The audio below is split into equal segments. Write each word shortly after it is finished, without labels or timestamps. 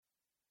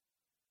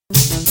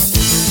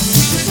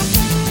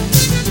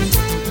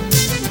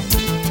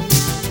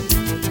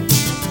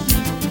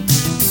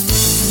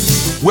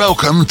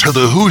Welcome to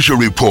the Hoosier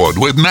Report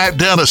with Matt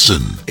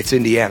Dennison. It's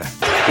Indiana.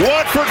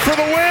 Watford for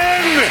the win!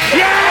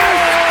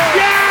 Yes!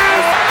 Yes!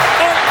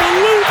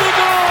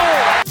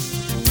 Unbelievable!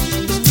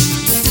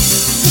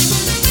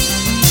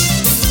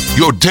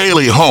 Your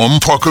daily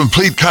home for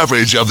complete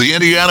coverage of the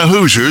Indiana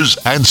Hoosiers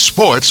and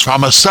sports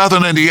from a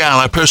Southern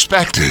Indiana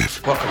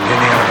perspective. Welcome to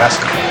Indiana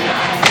basketball.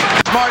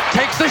 Smart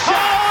takes the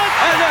shot,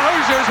 and the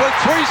Hoosiers with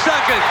 3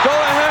 seconds go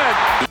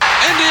ahead.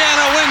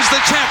 Indiana wins the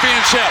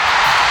championship.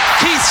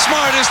 Keith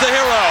Smart is the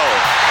hero.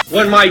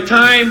 When my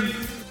time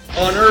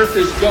on earth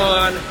is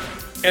gone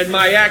and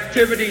my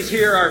activities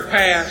here are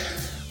past,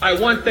 I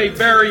want they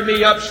bury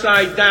me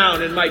upside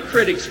down and my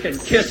critics can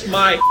kiss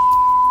my...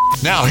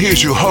 Now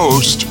here's your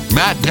host,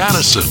 Matt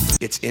Dennison.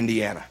 It's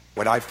Indiana,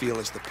 what I feel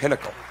is the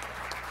pinnacle,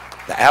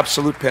 the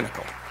absolute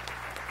pinnacle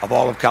of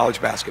all of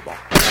college basketball.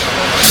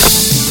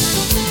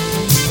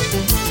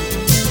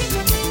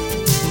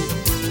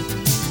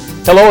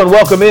 Hello and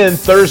welcome in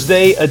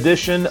Thursday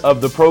edition of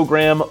the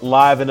program,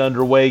 live and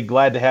underway.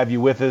 Glad to have you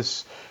with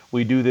us.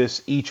 We do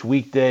this each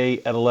weekday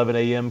at 11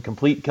 a.m.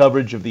 Complete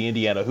coverage of the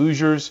Indiana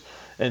Hoosiers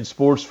and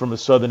sports from a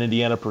Southern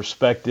Indiana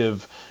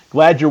perspective.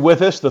 Glad you're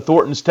with us. The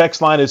Thornton's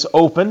text line is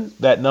open.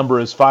 That number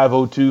is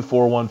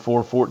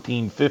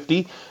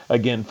 502-414-1450.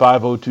 Again,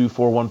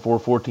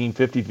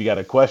 502-414-1450. If you got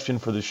a question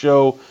for the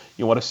show,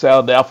 you want to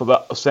sound off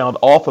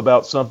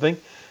about something,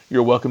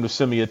 you're welcome to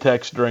send me a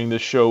text during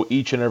this show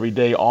each and every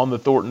day on the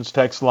Thornton's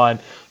text line.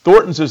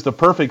 Thornton's is the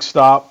perfect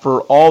stop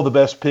for all the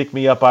best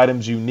pick-me-up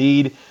items you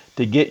need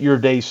to get your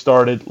day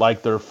started,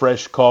 like their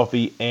fresh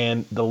coffee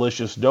and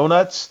delicious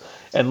donuts.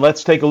 And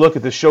let's take a look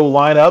at the show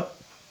lineup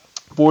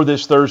for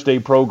this Thursday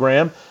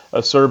program,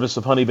 a service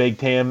of Honey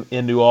Baked Ham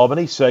in New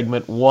Albany,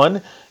 segment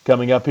 1.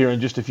 Coming up here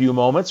in just a few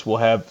moments, we'll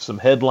have some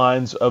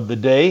headlines of the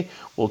day.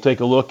 We'll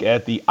take a look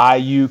at the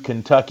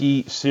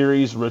IU-Kentucky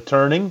series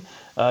returning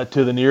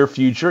to the near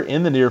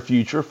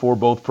future for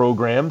both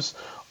programs.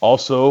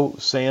 Also,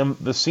 Sam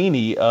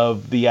Vecini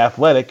of The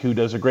Athletic, who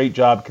does a great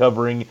job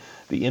covering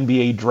the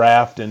NBA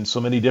draft and so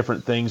many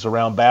different things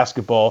around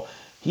basketball.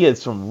 He had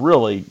some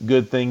really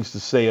good things to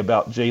say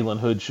about Jalen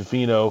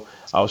Hood-Schifino.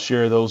 I'll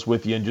share those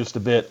with you in just a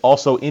bit.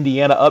 Also,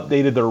 Indiana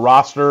updated their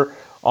roster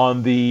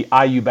on the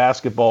IU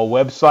basketball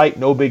website.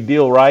 No big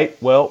deal,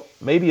 right? Well,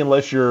 maybe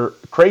unless you're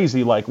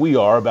crazy like we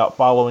are about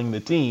following the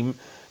team.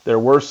 There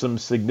were some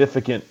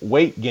significant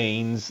weight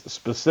gains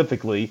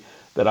specifically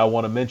that I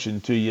want to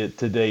mention to you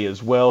today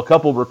as well. A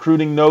couple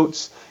recruiting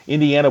notes.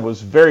 Indiana was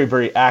very,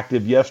 very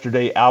active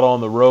yesterday out on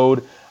the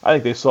road. I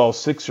think they saw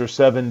 6 or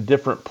 7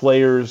 different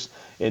players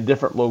in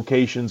different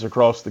locations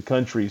across the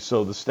country.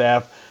 So the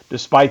staff,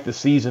 despite the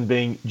season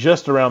being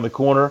just around the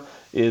corner,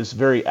 is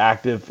very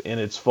active in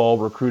its fall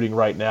recruiting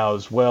right now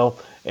as well.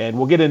 And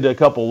we'll get into a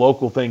couple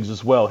local things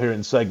as well here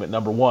in segment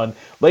number 1.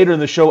 Later in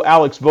the show,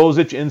 Alex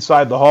Bozich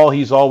inside the hall.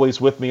 He's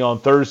always with me on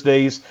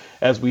Thursdays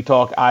as we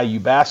talk IU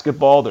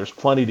basketball. There's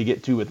plenty to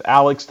get to with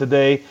Alex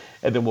today.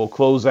 And then we'll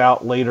close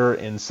out later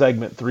in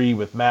segment 3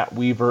 with Matt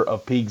Weaver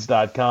of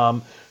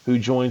Pigs.com, who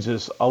joins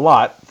us a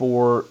lot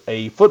for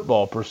a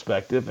football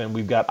perspective. And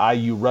we've got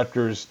IU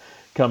Rutgers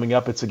coming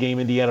up. It's a game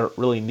Indiana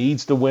really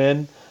needs to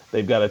win.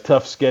 They've got a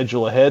tough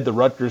schedule ahead. The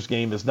Rutgers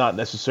game is not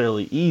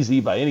necessarily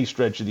easy by any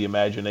stretch of the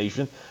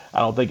imagination. I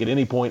don't think at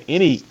any point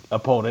any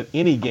opponent,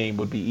 any game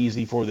would be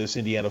easy for this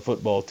Indiana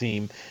football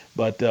team.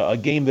 But a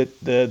game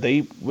that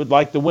they would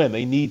like to win.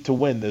 They need to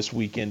win this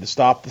weekend to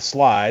stop the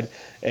slide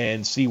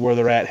and see where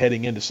they're at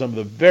heading into some of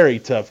the very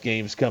tough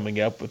games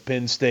coming up with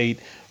Penn State,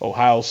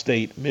 Ohio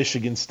State,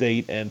 Michigan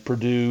State, and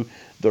Purdue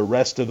the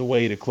rest of the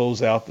way to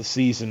close out the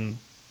season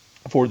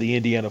for the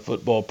Indiana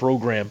football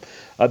program.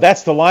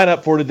 That's the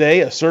lineup for today,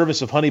 a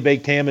service of Honey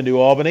Baked Ham in New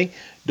Albany.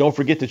 Don't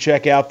forget to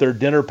check out their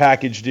dinner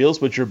package deals,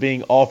 which are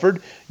being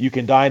offered. You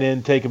can dine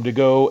in, take them to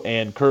go,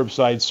 and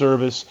curbside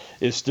service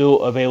is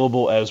still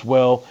available as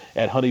well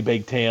at Honey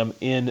Baked Ham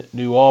in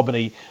New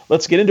Albany.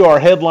 Let's get into our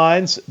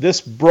headlines.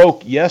 This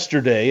broke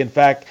yesterday. In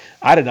fact,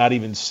 I did not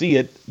even see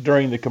it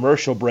during the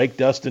commercial break.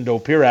 Dustin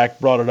Dopirak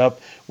brought it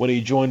up when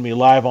he joined me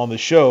live on the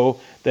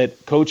show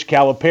that Coach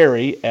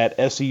Calipari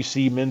at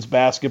SEC Men's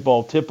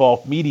Basketball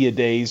Tip-Off Media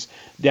Days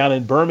down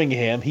in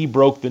Birmingham, he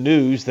broke the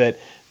news that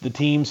the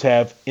teams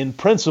have, in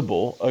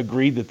principle,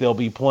 agreed that they'll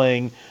be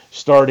playing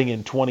starting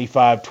in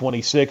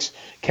 25-26.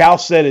 Cal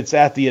said it's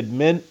at the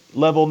admin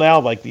level now,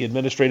 like the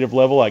administrative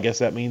level. I guess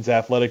that means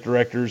athletic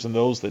directors and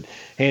those that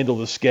handle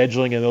the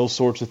scheduling and those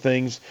sorts of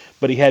things.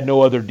 But he had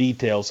no other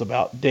details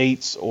about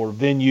dates or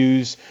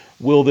venues.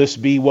 Will this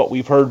be what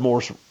we've heard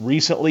more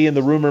recently in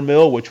the rumor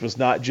mill, which was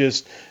not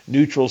just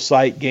neutral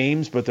site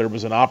games, but there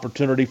was an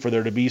opportunity for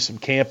there to be some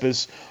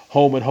campus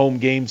home and home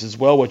games as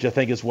well, which I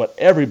think is what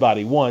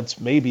everybody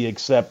wants, maybe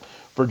except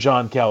for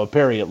John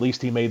Calipari. At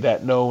least he made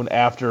that known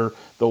after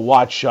the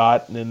watch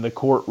shot and then the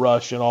court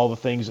rush and all the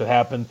things that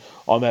happened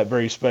on that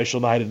very special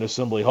night in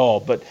Assembly Hall.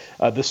 But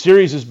the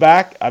series is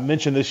back. I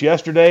mentioned this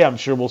yesterday. I'm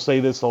sure we'll say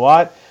this a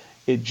lot.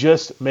 It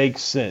just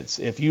makes sense.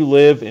 If you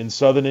live in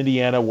southern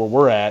Indiana where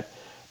we're at,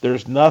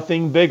 there's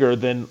nothing bigger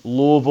than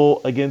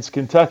Louisville against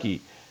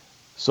Kentucky.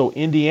 So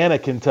Indiana,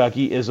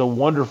 Kentucky is a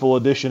wonderful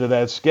addition to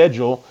that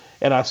schedule.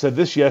 And I said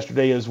this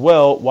yesterday as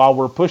well, while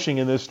we're pushing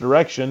in this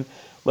direction,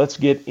 let's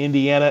get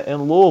Indiana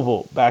and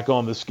Louisville back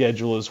on the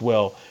schedule as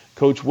well.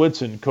 Coach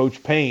Woodson,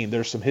 Coach Payne,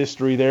 there's some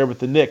history there with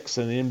the Knicks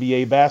and the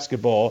NBA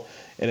basketball,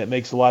 and it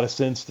makes a lot of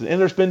sense. And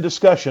there's been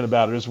discussion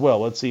about it as well.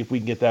 Let's see if we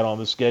can get that on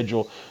the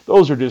schedule.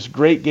 Those are just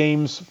great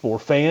games for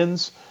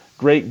fans,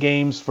 great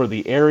games for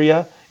the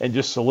area, and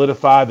just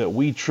solidify that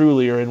we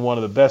truly are in one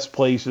of the best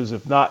places,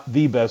 if not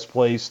the best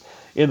place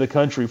in the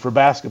country for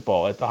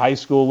basketball. At the high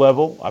school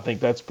level, I think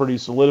that's pretty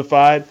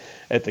solidified.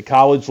 At the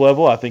college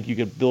level, I think you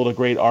could build a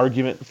great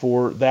argument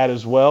for that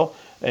as well.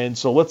 And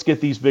so let's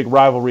get these big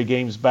rivalry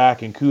games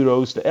back, and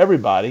kudos to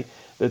everybody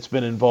that's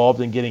been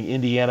involved in getting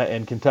Indiana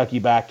and Kentucky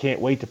back. Can't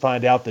wait to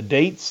find out the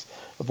dates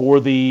for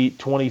the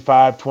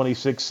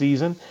 25-26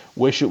 season.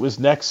 Wish it was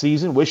next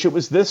season. Wish it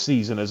was this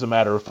season, as a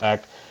matter of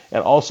fact.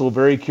 And also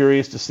very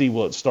curious to see,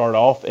 will it start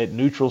off at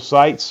neutral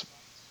sites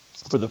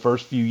for the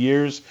first few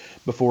years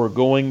before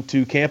going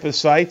to campus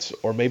sites,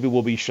 or maybe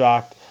we'll be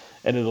shocked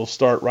and it'll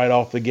start right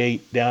off the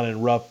gate down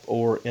in Rupp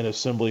or in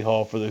Assembly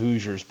Hall for the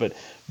Hoosiers. But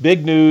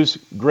big news,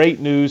 great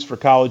news for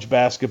college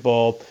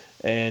basketball,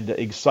 and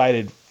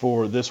excited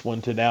for this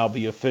one to now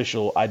be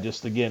official. I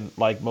just, again,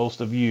 like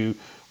most of you,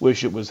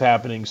 wish it was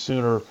happening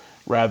sooner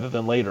rather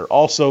than later.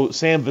 Also,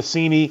 Sam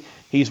Vecini,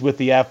 he's with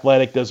The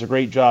Athletic, does a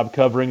great job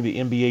covering the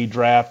NBA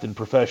draft and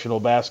professional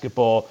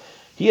basketball.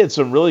 He had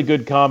some really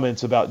good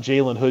comments about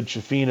Jalen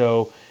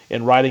Hood-Schifino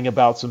and writing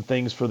about some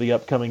things for the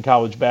upcoming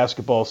college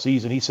basketball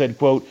season. He said,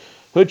 quote,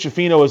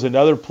 Hood-Schifino is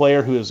another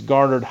player who has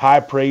garnered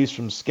high praise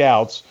from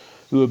scouts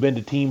who have been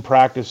to team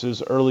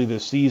practices early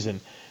this season.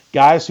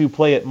 Guys who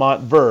play at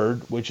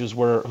Montverde, which is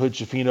where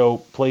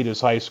Hood-Schifino played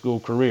his high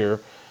school career,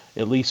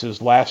 at least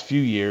his last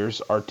few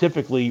years, are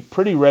typically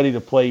pretty ready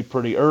to play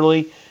pretty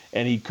early,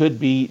 and he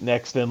could be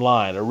next in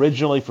line.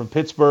 Originally from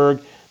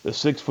Pittsburgh, the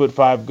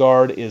 6'5"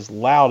 guard is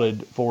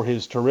lauded for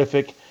his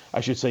terrific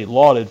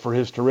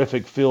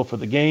feel for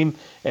the game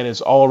and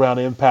his all-around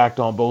impact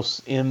on both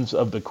ends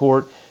of the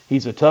court.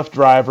 He's a tough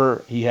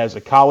driver. He has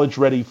a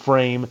college-ready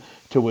frame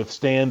to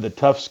withstand the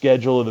tough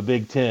schedule of the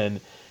Big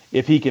Ten.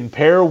 If he can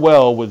pair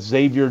well with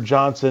Xavier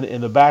Johnson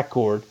in the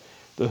backcourt,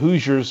 the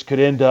Hoosiers could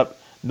end up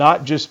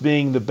not just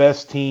being the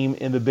best team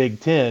in the Big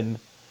Ten,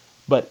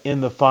 but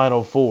in the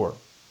Final Four.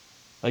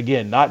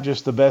 Again, not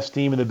just the best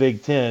team in the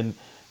Big Ten,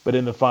 but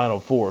in the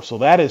Final Four. So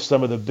that is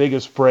some of the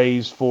biggest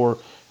praise for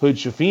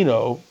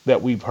Hood-Schifino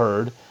that we've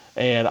heard,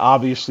 and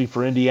obviously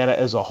for Indiana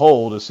as a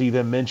whole, to see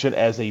them mentioned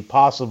as a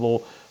possible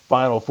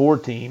Final Four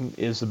team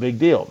is a big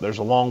deal. There's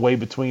a long way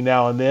between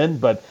now and then,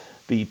 but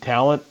the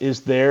talent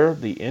is there,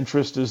 the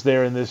interest is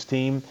there in this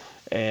team,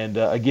 and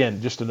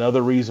again, just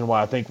another reason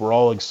why I think we're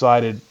all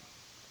excited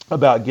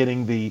about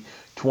getting the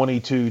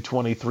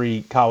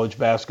 22-23 college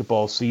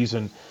basketball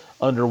season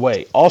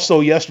underway. Also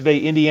yesterday,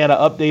 Indiana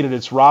updated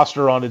its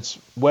roster on its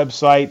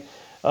website.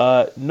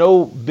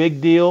 No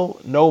big deal,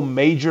 no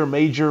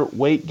major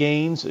weight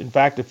gains. In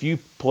fact, a few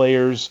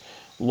players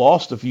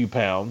lost a few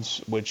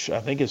pounds, which I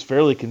think is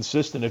fairly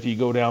consistent if you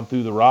go down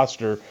through the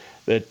roster,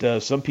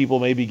 that some people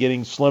may be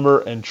getting slimmer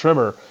and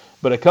trimmer.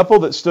 But a couple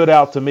that stood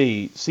out to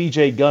me,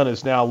 C.J. Gunn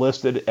is now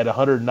listed at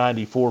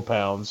 194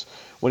 pounds.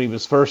 When he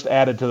was first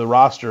added to the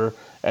roster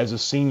as a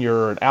senior,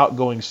 or an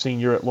outgoing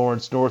senior at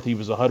Lawrence North, he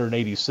was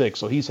 186.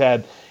 So he's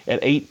had an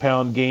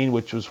 8-pound gain,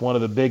 which was one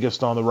of the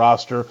biggest on the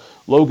roster.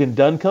 Logan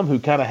Duncombe, who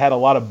kind of had a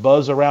lot of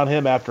buzz around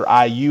him after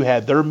IU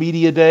had their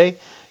media day,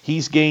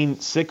 he's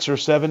gained 6 or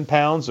 7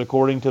 pounds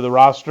according to the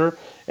roster.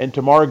 And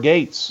Tamar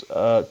Bates,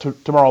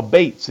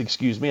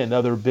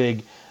 another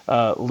big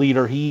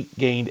leader, he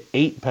gained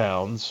 8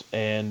 pounds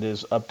and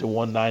is up to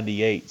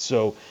 198.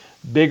 So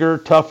bigger,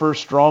 tougher,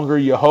 stronger,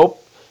 you hope,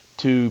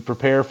 to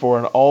prepare for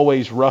an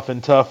always rough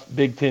and tough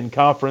Big Ten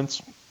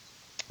conference.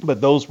 But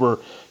those were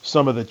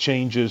some of the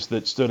changes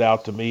that stood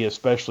out to me,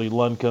 especially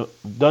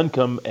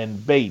Duncombe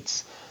and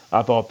Bates.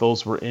 I thought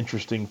those were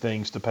interesting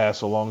things to pass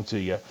along to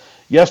you.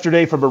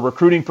 Yesterday, from a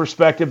recruiting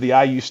perspective, the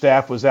IU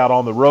staff was out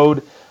on the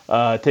road,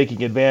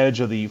 taking advantage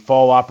of the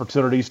fall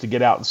opportunities to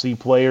get out and see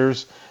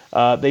players.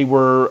 They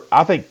were,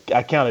 I think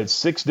I counted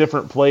 6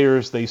 different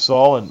players they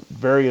saw in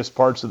various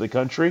parts of the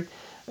country.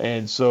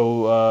 And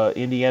so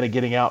Indiana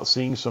getting out,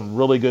 seeing some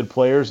really good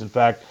players. In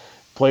fact,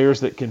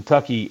 players that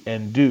Kentucky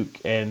and Duke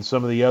and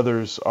some of the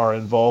others are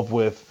involved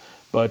with.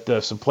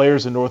 But some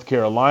players in North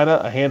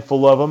Carolina, a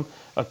handful of them.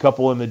 A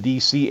couple in the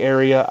D.C.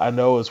 area, I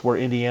know, is where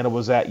Indiana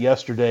was at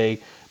yesterday.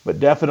 But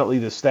definitely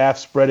the staff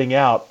spreading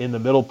out in the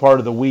middle part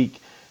of the week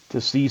to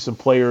see some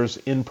players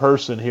in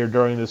person here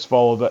during this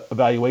fall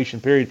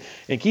evaluation period.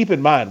 And keep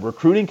in mind,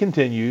 recruiting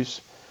continues.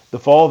 The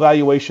fall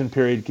evaluation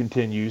period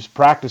continues.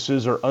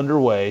 Practices are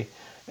underway.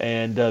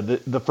 And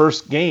the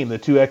first game, the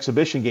 2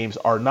 exhibition games,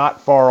 are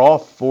not far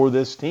off for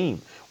this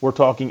team. We're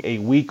talking a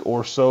week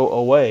or so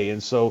away.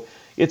 And so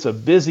it's a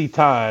busy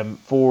time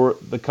for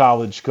the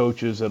college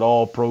coaches at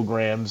all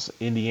programs.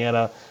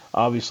 Indiana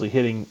obviously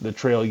hitting the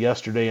trail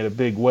yesterday in a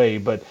big way,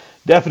 but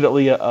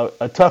definitely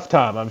a tough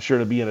time, I'm sure,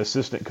 to be an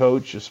assistant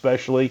coach,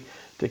 especially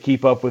to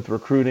keep up with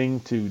recruiting,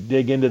 to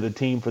dig into the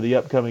team for the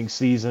upcoming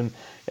season,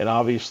 and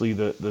obviously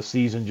the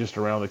season just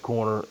around the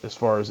corner as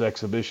far as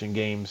exhibition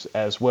games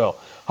as well.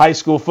 High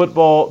school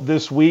football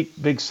this week,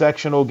 big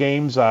sectional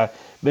games. I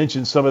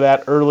mentioned some of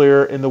that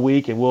earlier in the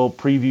week, and we'll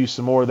preview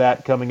some more of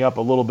that coming up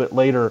a little bit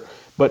later.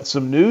 But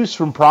some news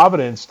from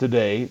Providence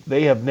today.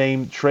 They have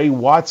named Trey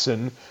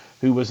Watson,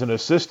 who was an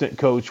assistant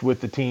coach with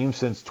the team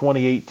since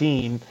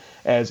 2018,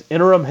 as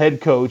interim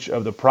head coach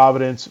of the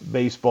Providence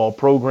baseball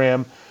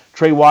program.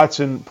 Trey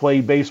Watson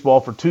played baseball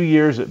for 2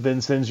 years at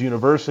Vincennes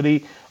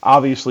University,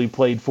 obviously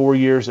played 4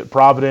 years at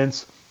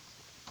Providence.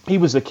 He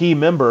was a key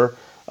member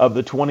of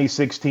the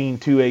 2016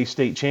 2A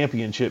state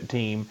championship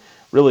team.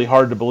 Really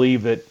hard to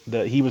believe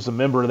that he was a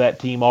member of that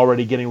team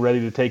already getting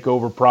ready to take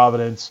over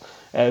Providence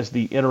as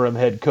the interim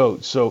head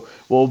coach. So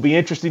will be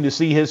interesting to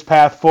see his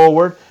path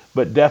forward,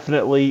 but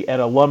definitely an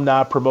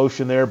alumni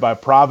promotion there by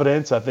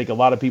Providence. I think a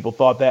lot of people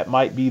thought that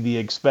might be the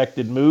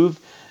expected move,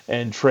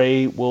 and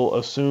Trey will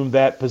assume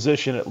that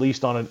position at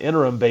least on an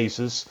interim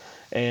basis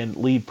and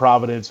lead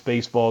Providence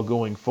baseball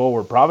going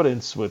forward.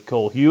 Providence with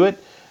Cole Hewitt,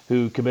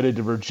 who committed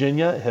to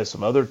Virginia, has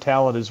some other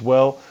talent as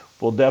well,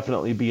 will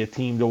definitely be a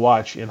team to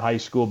watch in high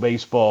school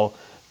baseball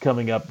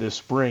coming up this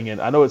spring. And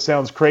I know it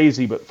sounds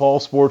crazy, but fall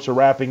sports are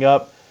wrapping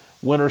up.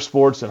 Winter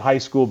sports and high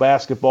school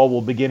basketball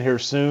will begin here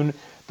soon.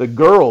 The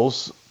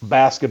girls'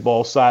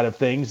 basketball side of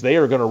things, they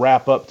are going to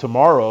wrap up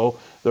tomorrow,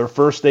 their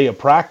first day of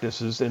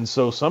practices, and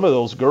so some of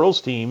those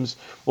girls' teams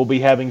will be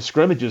having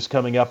scrimmages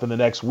coming up in the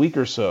next week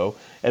or so,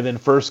 and then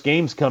first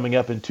games coming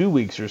up in 2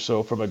 weeks or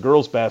so from a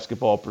girls'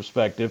 basketball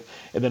perspective,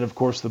 and then, of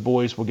course, the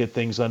boys will get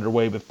things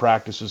underway with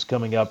practices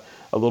coming up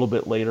a little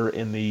bit later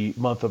in the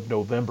month of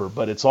November.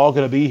 But it's all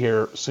going to be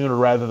here sooner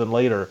rather than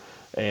later,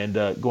 and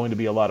going to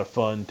be a lot of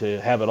fun to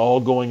have it all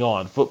going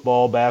on.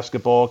 Football,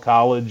 basketball,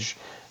 college,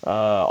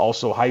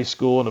 also high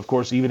school, and of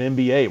course even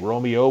NBA.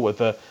 Romeo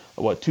with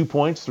 3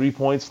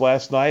 points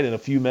last night in a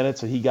few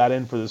minutes that he got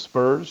in for the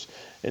Spurs,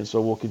 and so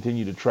we'll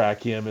continue to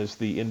track him as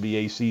the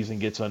NBA season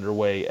gets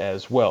underway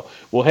as well.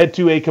 We'll head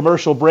to a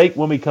commercial break.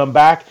 When we come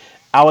back,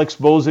 Alex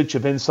Bozich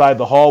of Inside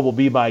the Hall will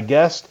be my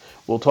guest.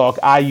 We'll talk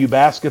IU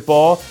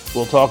basketball.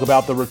 We'll talk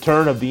about the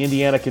return of the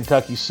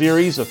Indiana-Kentucky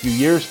series a few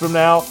years from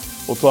now.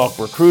 We'll talk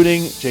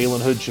recruiting,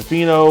 Jalen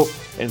Hood-Schifino,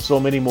 and so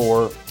many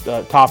more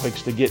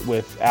topics to get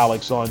with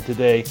Alex on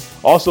today.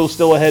 Also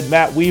still ahead,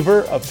 Matt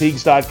Weaver of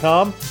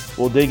Pigs.com.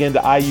 We'll dig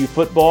into IU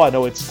football. I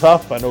know it's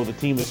tough. I know the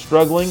team is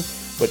struggling,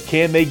 but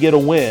can they get a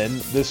win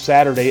this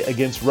Saturday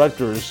against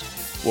Rutgers?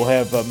 We'll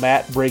have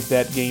Matt break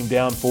that game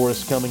down for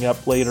us coming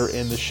up later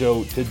in the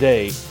show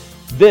today.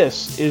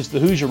 This is the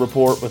Hoosier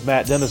Report with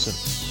Matt Dennison.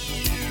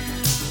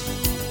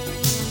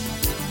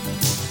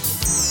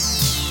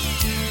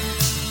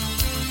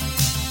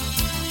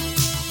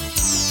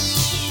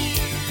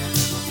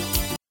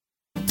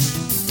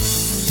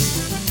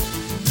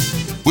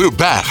 We're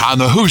back on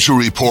the Hoosier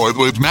Report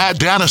with Matt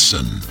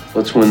Dennison.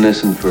 Let's win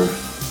this one for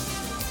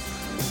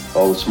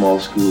all the small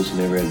schools who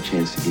never had a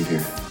chance to get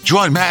here.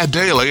 Join Matt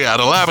daily at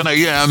 11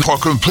 a.m. for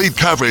complete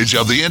coverage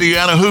of the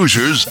Indiana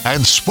Hoosiers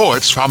and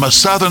sports from a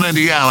Southern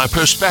Indiana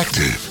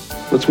perspective.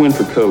 Let's win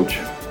for Coach,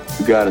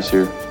 who got us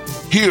here.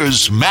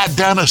 Here's Matt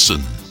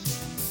Dennison.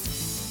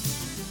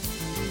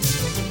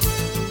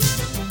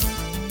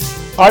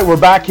 All right, we're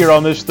back here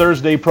on this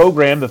Thursday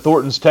program. The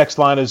Thornton's text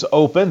line is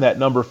open. That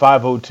number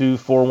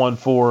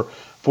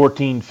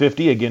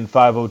 502-414-1450. Again,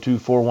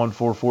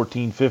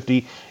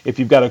 502-414-1450. If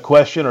you've got a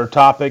question or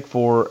topic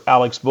for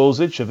Alex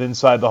Bozich of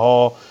Inside the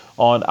Hall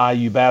on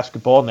IU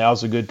basketball,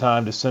 now's a good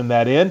time to send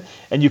that in.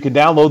 And you can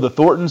download the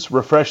Thornton's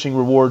Refreshing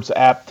Rewards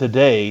app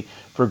today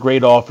for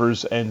great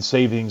offers and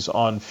savings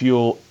on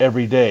fuel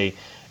every day.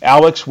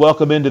 Alex,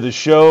 welcome into the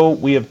show.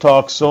 We have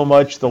talked so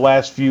much the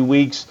last few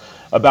weeks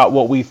about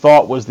what we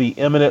thought was the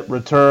imminent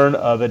return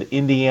of an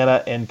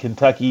Indiana and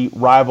Kentucky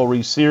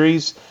rivalry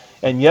series.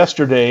 And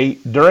yesterday,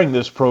 during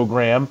this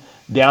program,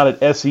 down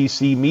at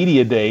SEC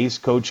Media Days,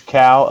 Coach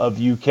Cal of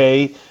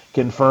UK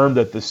confirmed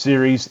that the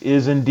series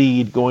is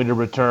indeed going to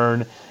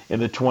return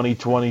in the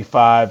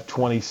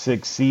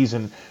 2025-26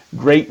 season.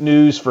 Great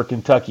news for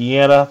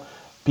Kentuckiana,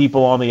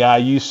 people on the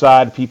IU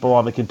side, people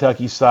on the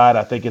Kentucky side.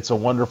 I think it's a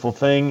wonderful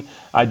thing.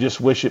 I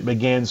just wish it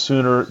began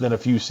sooner than a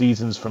few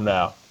seasons from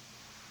now.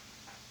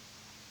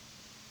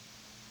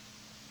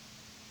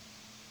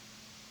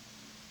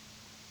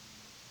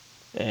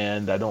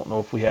 And I don't know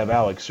if we have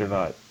Alex or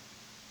not.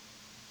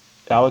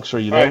 Alex, are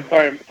you there?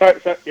 Sorry.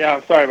 Yeah,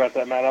 I'm sorry about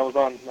that, Matt. I was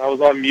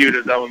on mute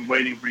as I was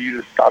waiting for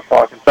you to stop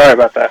talking. Sorry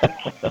about that.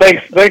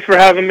 Thanks for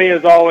having me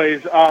as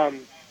always. The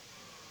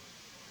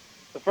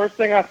first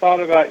thing I thought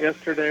about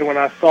yesterday when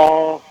I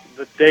saw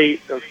the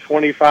date of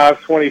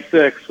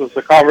 25-26 was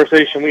the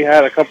conversation we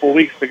had a couple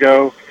weeks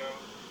ago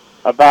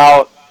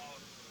about,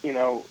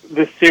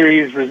 this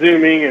series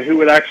resuming and who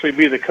would actually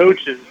be the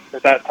coaches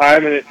at that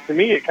time. And to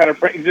me, it kind of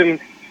brings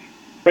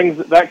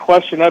that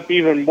question up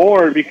even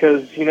more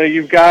because,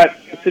 you've got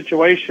a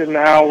situation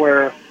now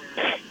where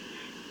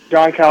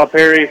John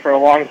Calipari, for a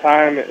long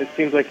time, it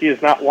seems like he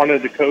has not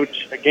wanted to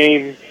coach a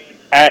game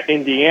at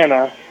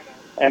Indiana.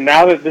 And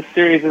now that this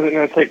series isn't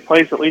going to take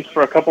place at least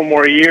for a couple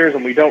more years,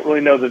 and we don't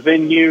really know the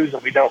venues,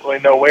 and we don't really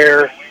know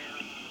where,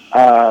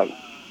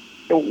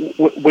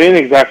 when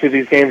exactly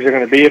these games are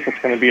going to be, if it's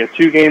going to be a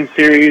 2-game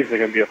series, they're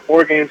going to be a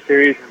 4-game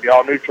series, it's going to be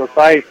all neutral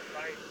sites.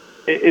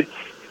 It's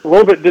a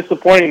little bit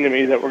disappointing to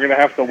me that we're going to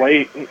have to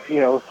wait,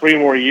 3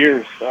 more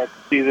years to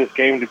see this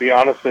game, to be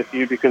honest with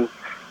you, because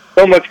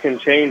so much can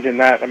change in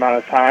that amount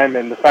of time.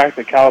 And the fact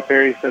that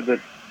Calipari said that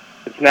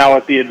it's now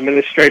at the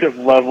administrative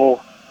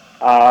level,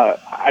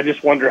 I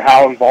just wonder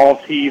how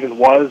involved he even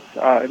was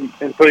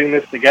in putting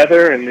this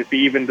together, and if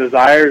he even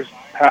desires,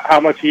 how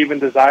much he even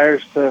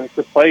desires to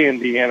play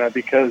Indiana,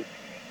 because,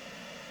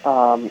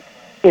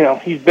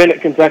 he's been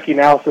at Kentucky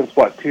now since,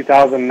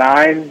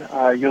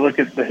 2009? You look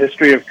at the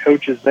history of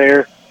coaches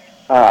there.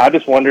 I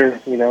just wonder,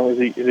 is he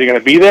going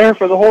to be there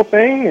for the whole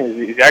thing? Is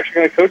he actually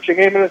going to coach a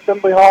game in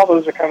Assembly Hall?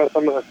 Those are kind of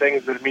some of the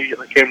things that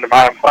immediately came to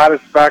mind. I'm glad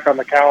it's back on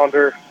the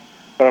calendar,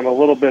 but I'm a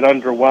little bit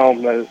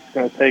underwhelmed that it's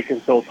going to take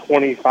until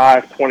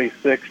 25,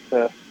 26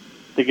 to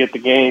get the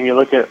game. You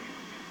look at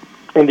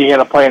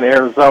Indiana playing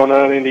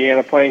Arizona and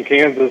Indiana playing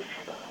Kansas.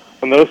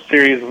 When those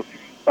series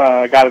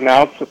got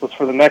announced, it was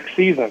for the next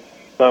season.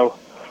 So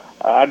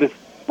I just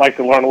like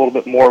to learn a little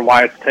bit more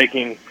why it's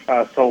taking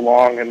so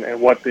long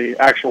and what the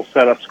actual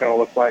setup's going to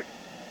look like.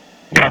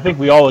 I think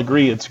we all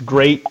agree it's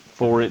great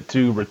for it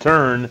to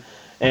return,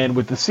 and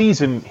with the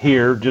season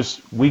here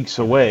just weeks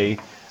away,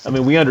 I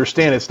mean, we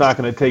understand it's not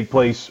going to take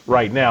place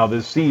right now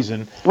this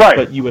season, right,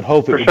 but you would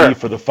hope it would be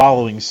for the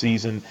following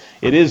season.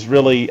 It is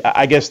really,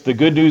 I guess the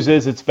good news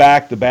is it's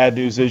back. The bad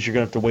news is you're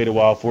going to have to wait a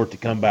while for it to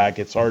come back.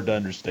 It's hard to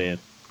understand.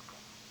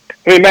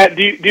 Hey, Matt,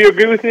 do you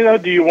agree with me, though?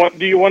 Do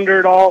you wonder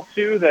at all,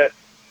 too, that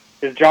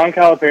is John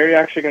Calipari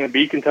actually going to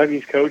be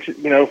Kentucky's coach,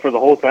 for the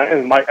whole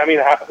time? And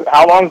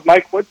how long is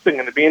Mike Woodson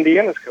going to be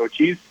Indiana's coach?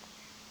 He's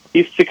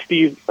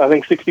 60, I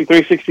think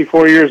 63,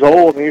 64 years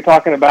old, and you're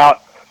talking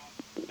about,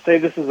 say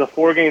this is a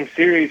 4-game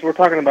series, we're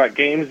talking about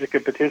games that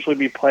could potentially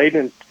be played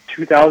in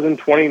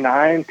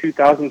 2029,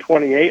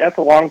 2028. That's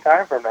a long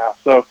time from now.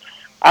 So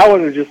I would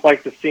have just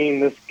liked to see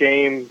this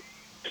game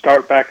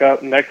start back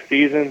up next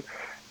season.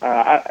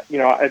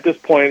 At this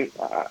point,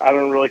 I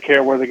don't really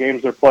care where the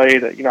games are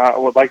played. I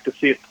would like to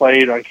see it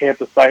played on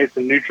campus sites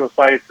and neutral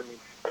sites, and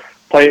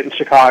play it in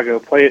Chicago,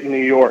 play it in New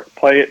York,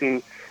 play it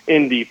in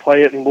Indy,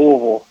 play it in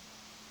Louisville,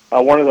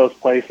 one of those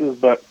places.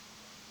 But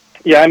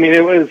yeah,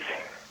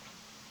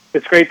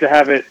 it's great to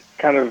have it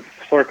kind of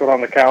circled on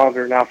the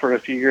calendar now for a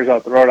few years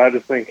out the road. I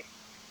just think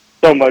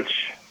so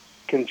much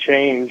can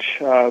change.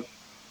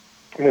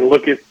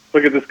 Look at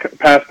this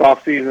past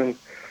off season.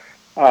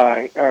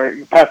 Or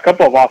past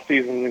couple of off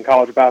seasons in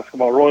college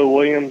basketball. Roy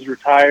Williams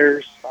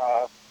retires.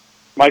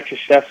 Mike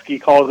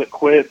Krzyzewski calls it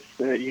quits.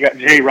 You got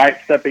Jay Wright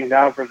stepping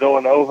down for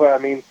Villanova.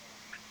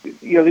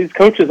 These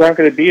coaches aren't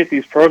going to be at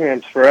these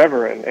programs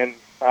forever. And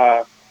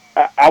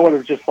I would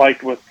have just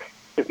liked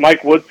if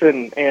Mike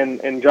Woodson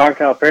and John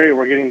Calipari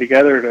were getting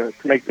together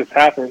to make this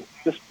happen.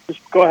 Just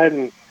go ahead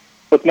and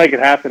let's make it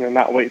happen and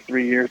not wait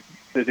 3 years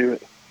to do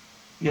it.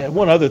 Yeah,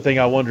 one other thing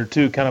I wonder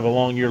too, kind of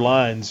along your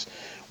lines,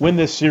 when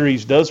this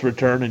series does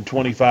return in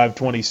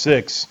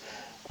 25-26,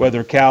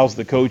 whether Cal's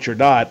the coach or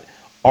not,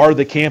 are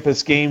the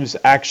campus games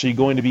actually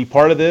going to be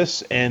part of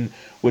this? And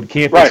would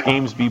campus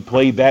games be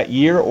played that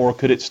year, or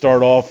could it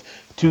start off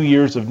 2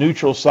 years of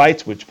neutral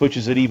sites, which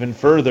pushes it even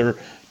further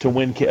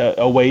to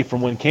away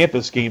from when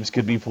campus games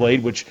could be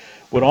played, which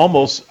would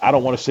almost, I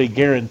don't want to say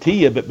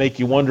guarantee you, but make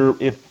you wonder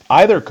if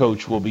either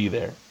coach will be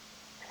there.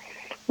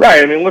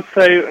 Right. Let's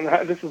say,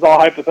 and this is all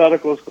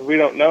hypotheticals because we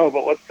don't know,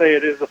 but let's say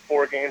it is a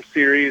 4-game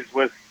series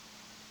with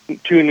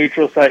 2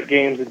 neutral site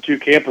games and 2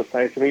 campus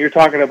sites. You're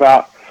talking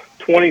about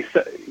 20.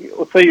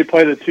 Let's say you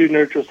play the 2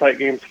 neutral site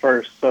games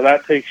first, so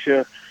that takes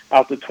you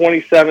out to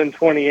 27,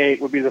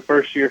 28 would be the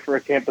first year for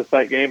a campus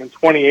site game, and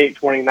 28,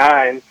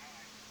 29.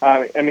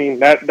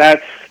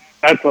 That's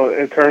an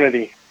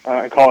eternity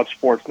in college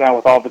sports now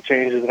with all the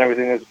changes and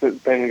everything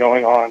that's been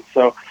going on.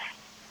 So,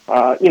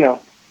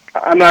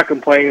 I'm not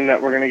complaining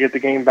that we're going to get the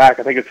game back.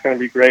 I think it's going to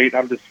be great.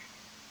 I'm just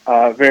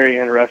very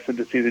interested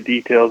to see the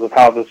details of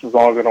how this is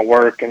all going to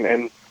work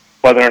and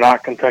whether or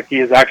not Kentucky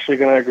is actually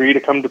going to agree to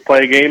come to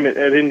play a game at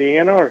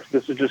Indiana, or if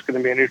this is just going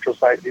to be a neutral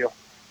site deal.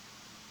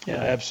 Yeah,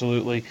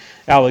 absolutely.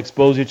 Alex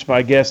Bozich,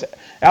 my guest.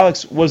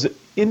 Alex, was it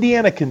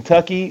Indiana,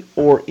 Kentucky,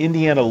 or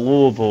Indiana,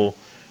 Louisville,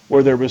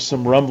 where there was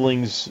some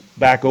rumblings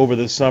back over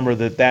the summer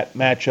that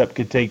matchup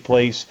could take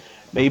place?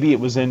 Maybe it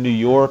was in New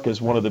York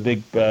as one of the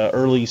big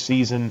early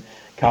season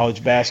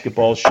college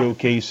basketball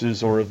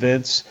showcases or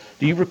events.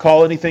 Do you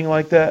recall anything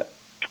like that?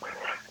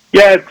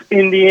 Yeah, it's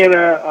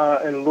Indiana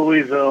and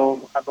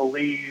Louisville, I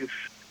believe,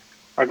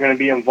 are going to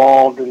be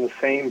involved in the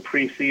same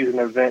preseason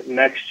event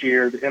next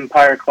year, the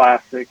Empire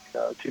Classic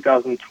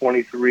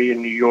 2023 in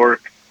New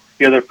York.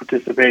 The other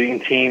participating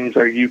teams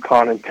are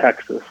UConn and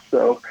Texas.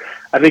 So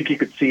I think you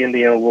could see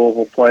Indiana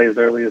Louisville play as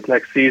early as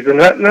next season.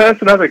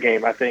 That's another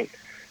game, I think,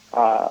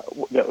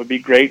 that would be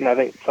great, and I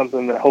think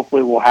something that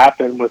hopefully will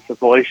happen with the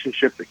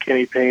relationship that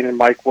Kenny Payne and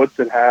Mike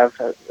Woodson have,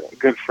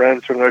 good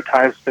friends from their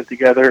time spent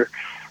together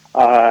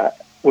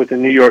with the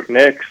New York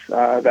Knicks.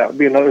 That would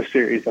be another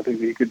series I think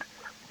that you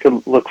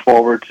could look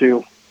forward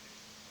to,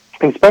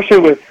 and especially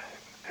with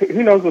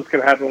who knows what's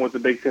going to happen with the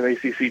Big Ten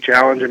ACC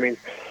Challenge. I mean,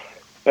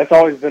 that's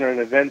always been an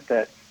event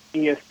that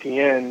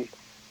ESPN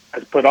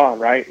has put on,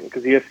 right?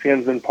 Because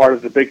ESPN's been part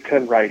of the Big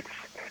Ten rights.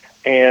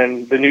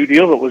 And the new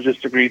deal that was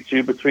just agreed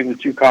to between the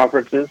two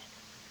conferences,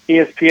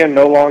 ESPN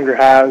no longer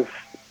has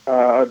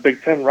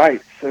Big Ten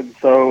rights. And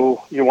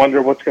so you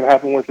wonder what's going to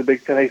happen with the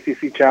Big Ten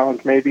ACC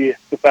Challenge. Maybe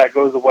if that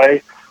goes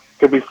away,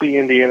 could we see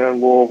Indiana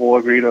and Louisville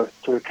agree to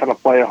kind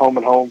of play a home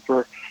and home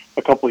for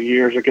a couple of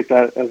years or get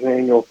that as an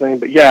annual thing?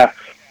 But yeah,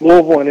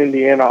 Louisville and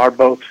Indiana are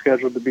both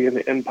scheduled to be in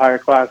the Empire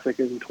Classic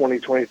in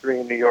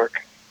 2023 in New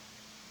York.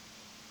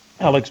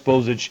 Alex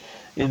Bozich,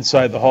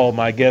 Inside the Hall,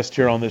 my guest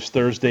here on this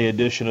Thursday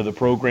edition of the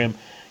program.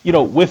 You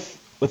know, with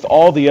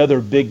all the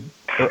other big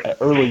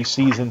early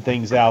season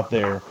things out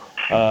there,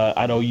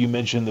 I know you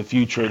mentioned the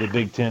future of the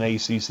Big Ten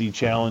ACC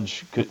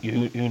Challenge.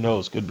 Who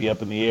knows? Could be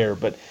up in the air.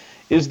 But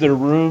is there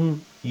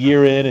room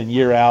year in and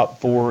year out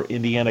for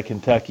Indiana,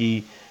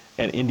 Kentucky,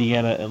 and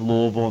Indiana and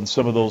Louisville and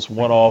some of those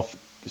one-off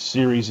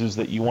series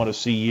that you want to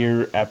see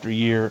year after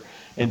year,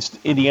 and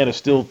Indiana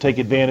still take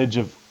advantage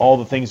of all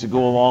the things that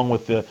go along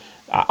with the,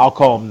 I'll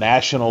call them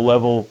national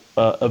level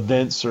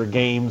events or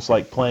games,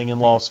 like playing in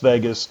Las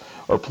Vegas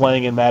or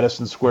playing in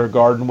Madison Square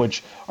Garden,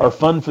 which are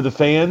fun for the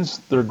fans.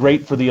 They're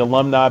great for the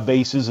alumni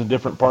bases in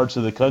different parts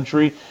of the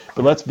country.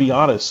 But let's be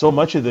honest, so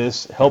much of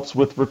this helps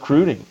with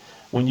recruiting.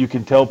 When you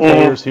can tell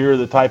players, here are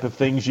the type of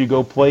things you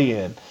go play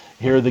in.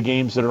 Here are the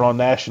games that are on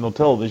national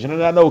television.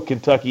 And I know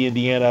Kentucky,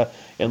 Indiana,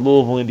 and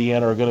Louisville,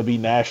 Indiana are going to be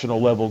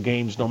national level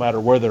games no matter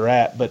where they're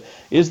at. But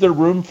is there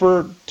room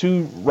for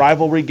two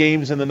rivalry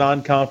games in the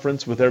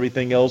non-conference with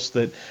everything else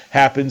that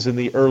happens in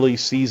the early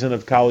season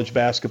of college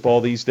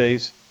basketball these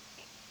days?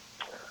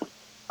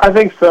 I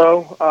think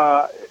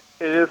so.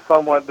 It is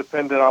somewhat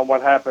dependent on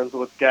what happens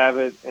with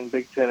Gavitt and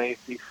Big Ten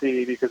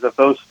ACC, because if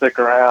those stick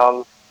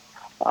around,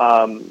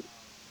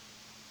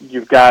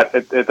 you've got,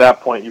 at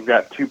that point, you've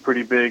got two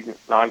pretty big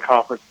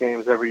non-conference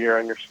games every year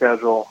on your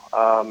schedule.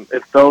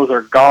 If those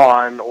are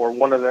gone, or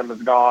one of them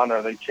is gone,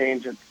 or they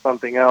change it to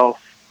something else,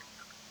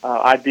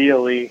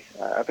 ideally,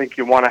 I think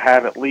you want to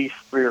have at least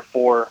 3 or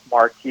 4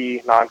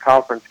 marquee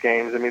non-conference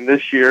games. I mean,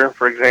 this year,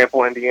 for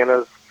example,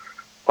 Indiana's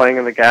playing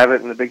in the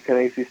Gavitt and the Big Ten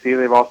ACC.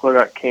 They've also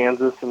got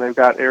Kansas and they've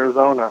got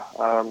Arizona.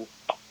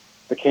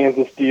 The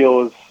Kansas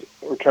deal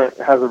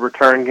has a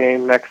return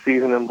game next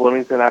season in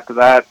Bloomington. After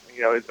that,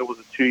 it was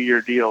a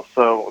 2-year deal,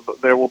 so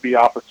there will be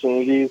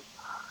opportunities,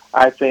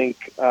 I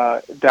think,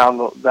 down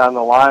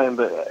the line.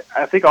 But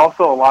I think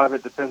also a lot of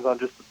it depends on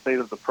just the state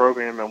of the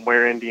program and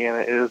where Indiana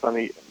is on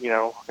the,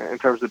 in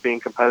terms of being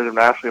competitive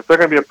nationally. If they're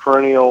going to be a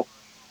perennial,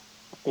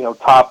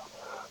 top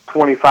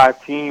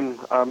 25 team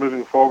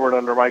moving forward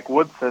under Mike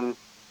Woodson,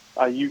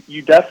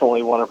 you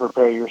definitely want to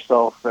prepare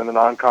yourself in the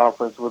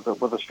non-conference with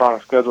a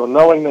strong schedule,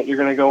 knowing that you're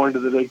going to go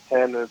into the Big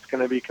Ten and it's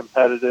going to be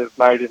competitive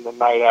night in and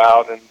night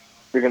out, and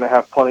you're going to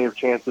have plenty of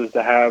chances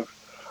to have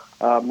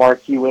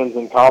marquee wins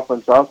in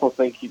conference. I also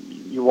think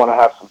you want to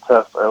have some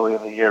tests early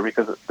in the year,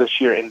 because this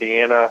year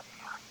Indiana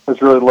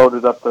has really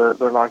loaded up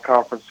their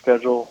non-conference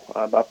schedule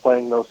by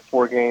playing those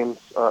 4 games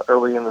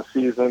early in the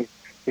season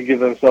to give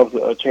themselves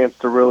a chance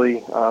to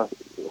really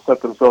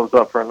set themselves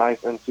up for a nice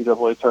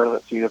NCAA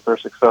tournament seed if they're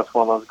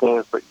successful in those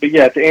games. But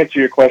yeah, to answer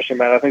your question,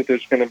 Matt, I think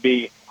there's going to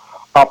be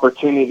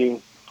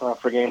opportunity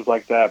for games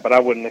like that, but I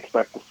wouldn't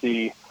expect to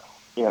see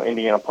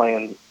Indiana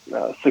playing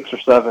 6 or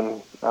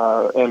 7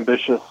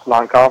 ambitious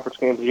non-conference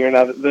games a year.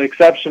 Now, the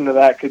exception to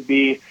that could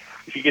be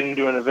if you get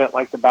into an event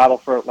like the Battle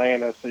for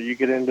Atlanta, so you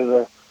get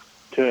into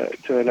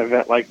to an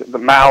event like the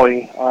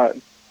Maui.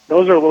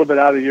 Those are a little bit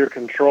out of your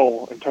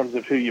control in terms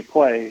of who you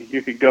play.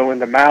 You could go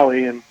into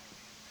Maui and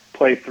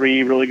play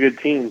 3 really good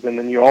teams, and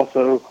then you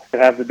also could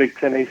have the Big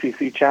Ten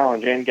ACC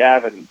Challenge and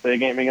Gavin, the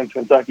game against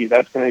Kentucky.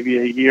 That's going to be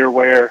a year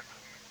where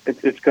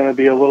it's going to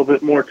be a little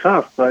bit more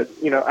tough. But,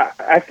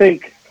 I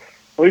think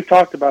we've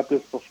talked about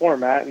this before,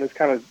 Matt, and this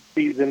kind of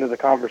feeds into the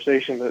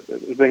conversation that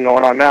has been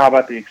going on now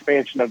about the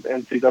expansion of the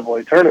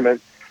NCAA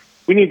tournament.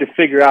 We need to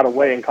figure out a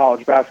way in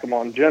college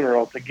basketball in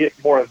general to get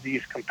more of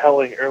these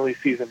compelling early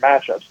season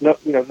matchups.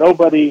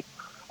 Nobody,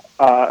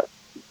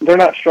 they're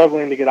not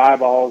struggling to get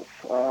eyeballs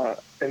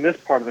in this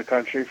part of the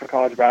country for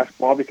college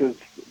basketball, because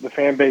the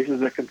fan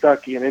bases at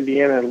Kentucky and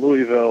Indiana and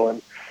Louisville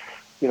and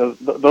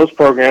those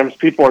programs,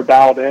 people are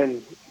dialed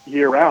in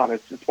year round.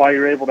 It's why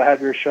you're able to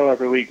have your show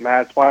every week,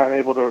 Matt. It's why I'm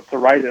able to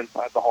write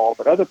Inside the Hall.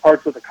 But other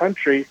parts of the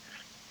country,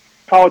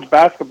 college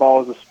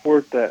basketball is a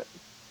sport that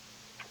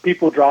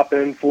people drop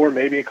in for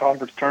maybe a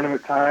conference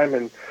tournament time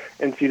and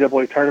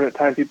NCAA tournament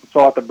time. People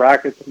fill out the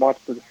brackets and watch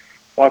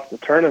the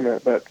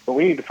tournament, but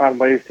we need to find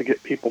ways to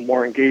get people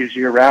more engaged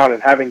year round,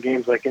 and having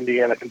games like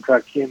Indiana,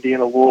 Kentucky,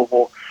 Indiana,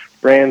 Louisville,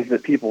 brands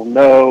that people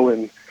know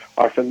and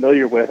are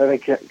familiar with, I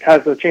think it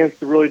has a chance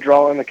to really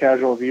draw in the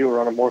casual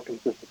viewer on a more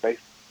consistent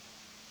basis.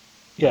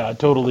 Yeah, I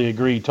totally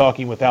agree.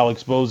 Talking with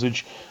Alex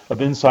Bozich of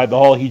Inside the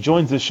Hall. He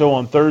joins this show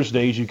on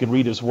Thursdays. You can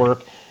read his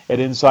work at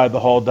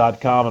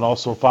InsideTheHall.com and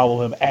also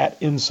follow him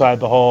at Inside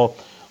the Hall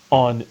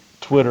on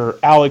Twitter.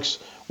 Alex,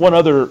 one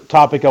other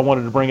topic I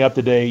wanted to bring up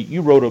today,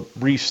 you wrote a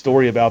brief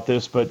story about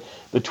this, but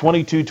the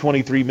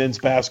 22-23 men's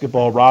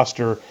basketball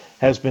roster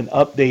has been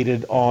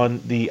updated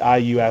on the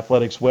IU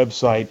Athletics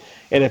website.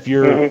 And if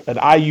you're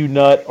an IU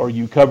nut or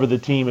you cover the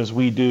team as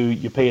we do,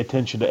 you pay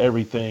attention to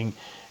everything.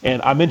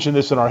 And I mentioned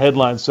this in our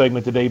headline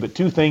segment today, but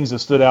two things that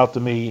stood out to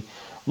me.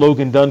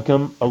 Logan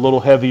Duncombe, a little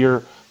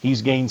heavier.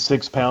 He's gained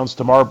 6 pounds.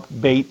 Tamar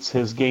Bates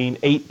has gained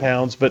 8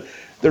 pounds. But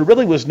there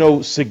really was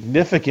no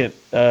significant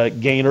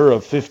gainer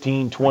of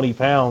 15, 20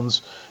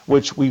 pounds,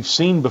 which we've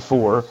seen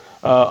before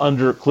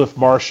under Cliff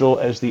Marshall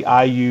as the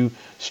IU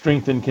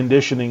strength and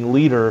conditioning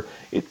leader.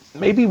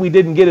 Maybe we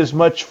didn't get as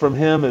much from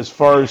him as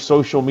far as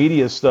social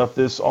media stuff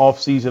this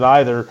offseason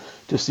either,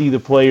 to see the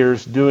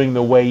players doing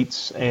the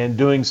weights and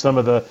doing some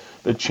of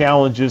the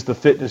challenges, the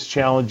fitness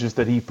challenges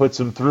that he puts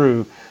them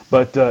through.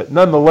 But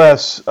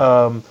nonetheless,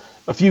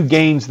 a few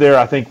gains there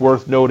I think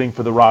worth noting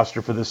for the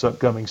roster for this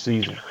upcoming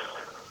season.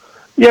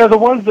 Yeah, the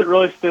ones that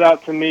really stood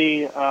out to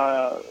me,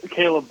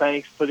 Caleb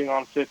Banks putting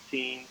on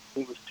 15.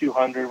 He was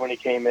 200 when he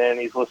came in.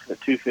 He's listed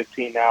at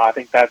 215 now. I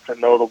think that's a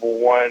notable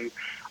one.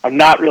 I'm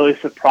not really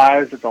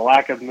surprised at the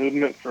lack of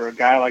movement for a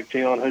guy like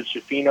Jalen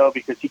Hood-Schifino,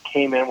 because he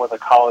came in with a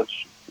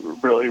college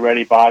really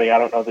ready body. I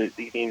don't know that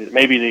he needed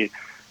maybe to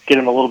get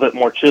him a little bit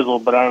more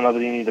chiseled, but I don't know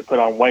that he needed to put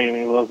on weight. I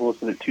mean, he was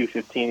listed at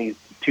 215. He's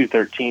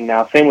 213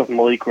 now. Same with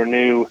Malik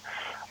Renew.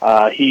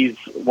 He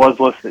was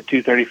listed at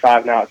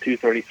 235 now at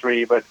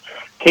 233. But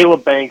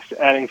Caleb Banks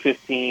adding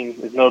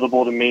 15 is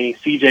notable to me.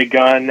 C.J.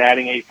 Gunn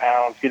adding 8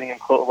 pounds, getting him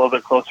a little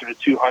bit closer to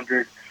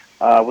 200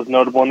 was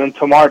notable. And then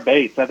Tamar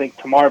Bates. I think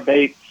Tamar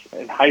Bates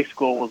in high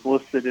school was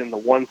listed in the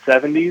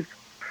 170s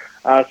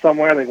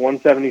somewhere. I think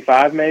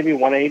 175 maybe,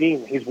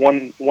 180. He's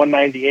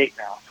 198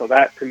 now. So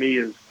that to me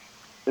is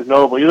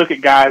notable. You look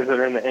at guys that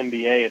are in the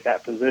NBA at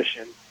that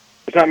position.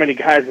 There's not many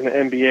guys in the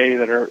NBA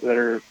that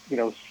are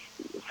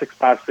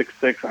 6'5",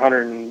 6'6",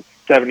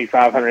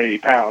 175, 180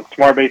 pounds.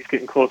 Tamar Bates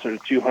getting closer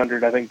to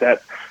 200. I think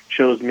that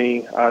shows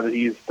me that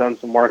he's done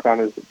some work on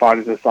his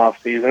body this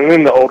offseason. And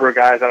then the older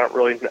guys, I don't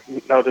really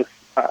notice.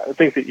 I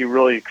think that you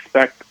really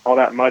expect all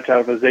that much out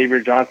of a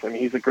Xavier Johnson. I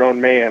mean, he's a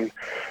grown man.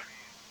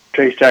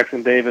 Trace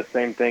Jackson Davis,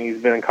 same thing.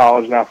 He's been in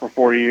college now for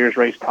 4 years.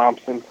 Race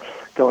Thompson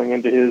going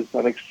into his,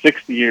 I think,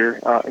 6th year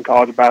in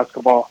college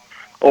basketball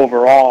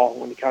overall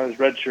when he counted his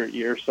redshirt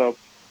year. So,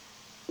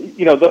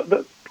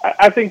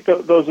 I think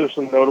those are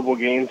some notable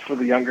gains for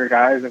the younger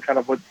guys and kind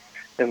of what's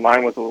in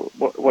line with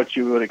what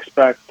you would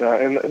expect.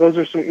 And those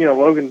are some,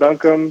 Logan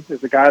Duncombe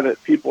is a guy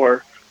that people are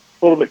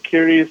a little bit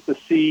curious to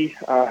see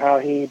how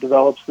he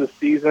develops this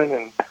season.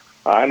 And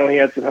I know he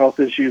had some health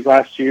issues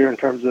last year in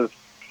terms of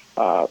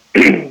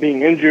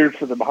being injured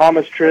for the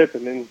Bahamas trip.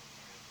 And then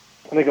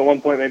I think at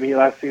one point maybe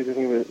last season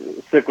he was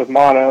sick with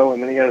mono,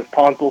 and then he had his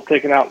tonsils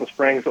taken out in the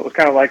spring. So it was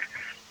kind of like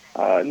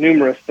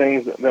numerous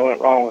things that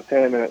went wrong with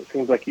him, and it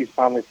seems like he's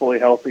finally fully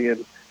healthy,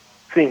 and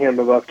seeing him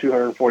above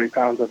 240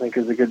 pounds I think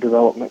is a good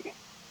development.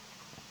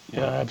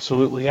 Yeah,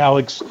 absolutely.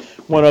 Alex,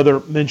 one other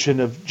mention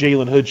of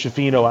Jalen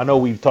Hood-Schifino. I know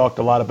we've talked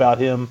a lot about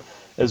him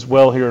as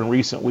well here in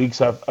recent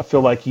weeks. I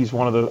feel like he's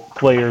one of the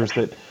players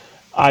that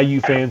IU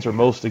fans are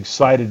most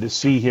excited to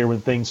see here when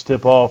things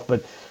tip off,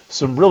 but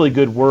some really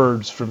good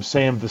words from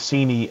Sam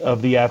Vecini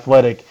of The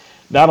Athletic,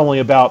 not only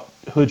about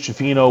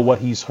Hood-Schifino, what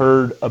he's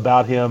heard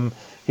about him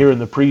here in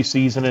the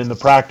preseason and the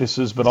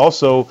practices, but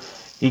also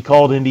he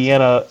called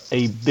Indiana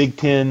a Big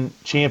Ten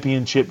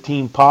championship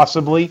team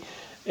possibly,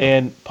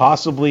 and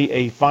possibly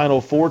a Final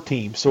Four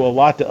team. So a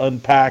lot to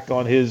unpack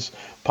on his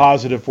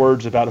positive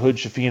words about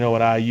Hood-Schifino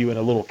and IU in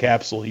a little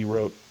capsule he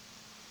wrote.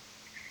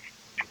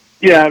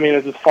 Yeah, I mean,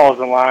 it just falls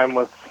in line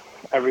with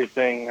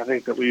everything I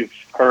think that we've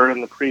heard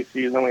in the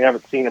preseason. We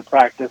haven't seen in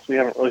practice. We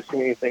haven't really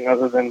seen anything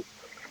other than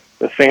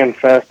the Fan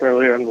Fest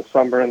earlier in the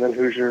summer and then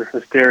Hoosier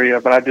Hysteria.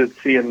 But I did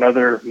see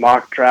another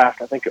mock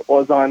draft. I think it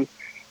was on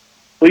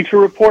Bleacher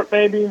Report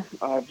maybe.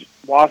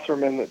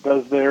 Wasserman that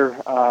does their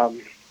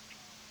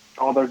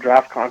all their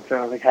draft content,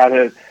 I think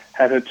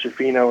had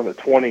Hood-Schifino in the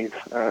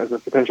 20s as a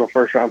potential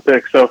first-round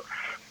pick. So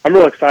I'm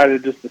real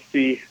excited just to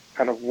see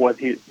kind of what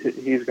he's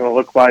going to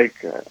look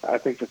like. I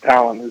think the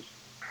talent is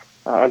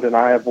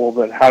undeniable,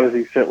 but how does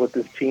he fit with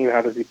this team?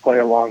 How does he play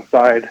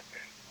alongside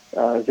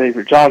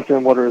Xavier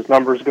Johnson? What are his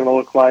numbers going to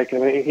look like? I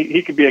mean,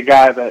 he could be a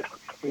guy that,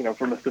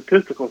 from a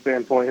statistical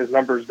standpoint, his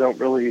numbers don't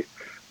really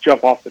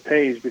jump off the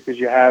page because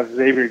you have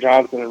Xavier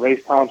Johnson and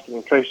Race Thompson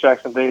and Trace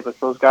Jackson Davis.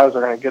 Those guys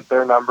are going to get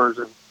their numbers,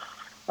 and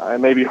it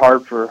may be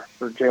hard for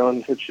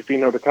Jalen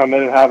Hood-Schifino to come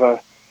in and have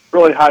a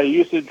really high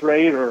usage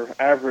rate or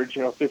average,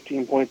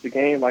 15 points a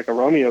game like a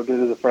Romeo did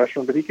as a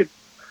freshman, but he could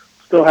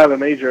still have a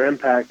major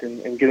impact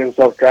and get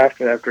himself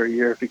drafted after a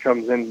year if he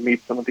comes in and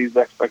meets some of these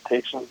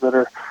expectations that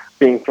are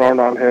being thrown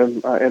on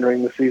him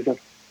entering the season.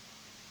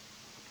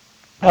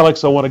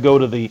 Alex, I want to go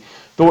to the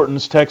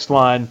Thornton's text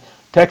line.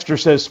 Texter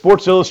says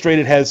Sports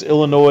Illustrated has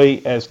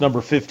Illinois as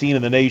number 15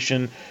 in the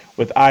nation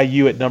with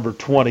IU at number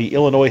 20.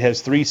 Illinois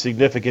has 3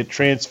 significant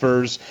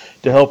transfers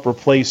to help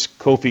replace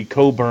Kofi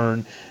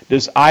Coburn.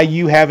 Does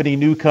IU have any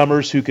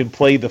newcomers who can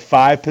play the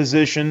 5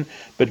 position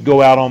but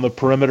go out on the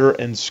perimeter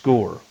and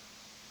score?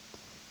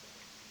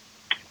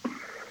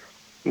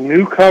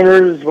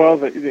 Newcomers, well,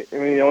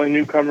 the only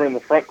newcomer in the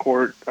front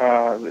court,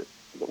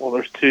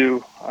 there's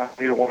 2.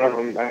 Either one of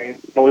them.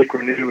 Malik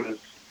Renew is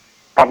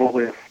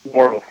probably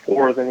more of a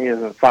 4 than he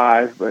is a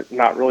 5, but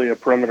not really a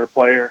perimeter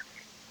player.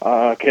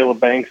 Caleb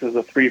Banks is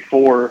a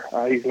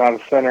 3-4. He's not a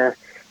center,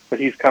 but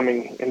he's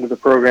coming into the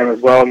program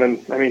as well.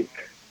 And then,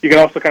 you can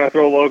also kind of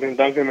throw Logan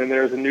Duncan in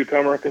there as a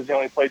newcomer because he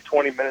only played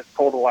 20 minutes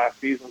total last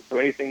season. So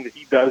anything that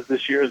he does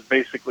this year is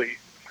basically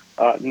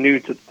new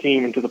to the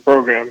team and to the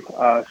program.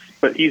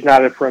 But he's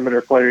not a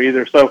perimeter player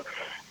either. So,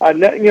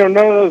 none of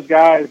those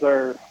guys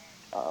are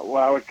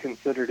what I would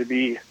consider to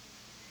be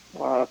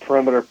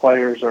perimeter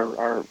players.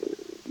 Are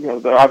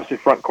they're obviously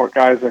front court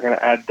guys that are going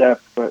to add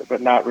depth, but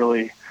not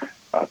really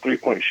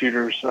three-point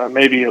shooters.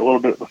 Maybe a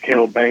little bit with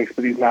Caleb Banks,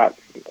 but he's not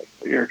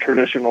your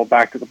traditional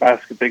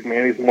back-to-the-basket big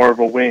man. He's more of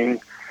a wing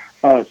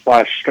 /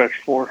 stretch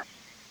 4.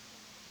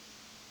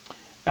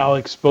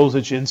 Alex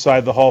Bozich,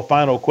 Inside the Hall.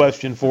 Final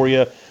question for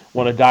you.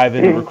 Want to dive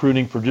into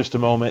recruiting for just a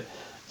moment.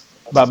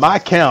 By my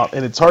count,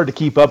 and it's hard to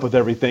keep up with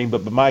everything,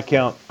 but by my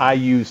count,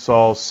 IU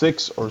saw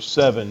 6 or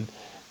 7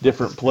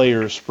 different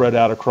players spread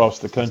out across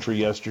the country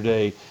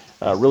yesterday,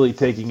 really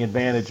taking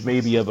advantage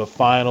maybe of a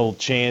final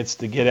chance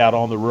to get out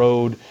on the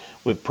road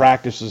with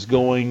practices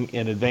going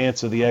in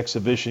advance of the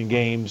exhibition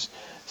games,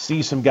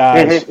 see some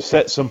guys,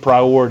 set some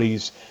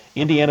priorities.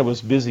 Indiana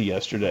was busy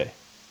yesterday.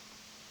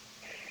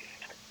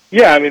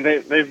 Yeah,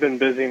 they've been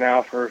busy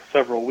now for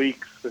several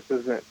weeks. This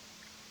isn't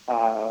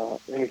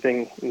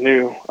anything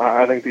new.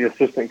 I think the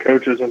assistant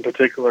coaches in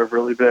particular have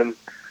really been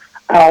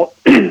out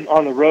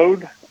on the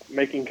road,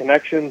 making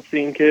connections,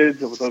 seeing kids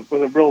with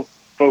a real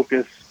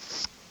focus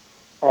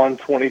on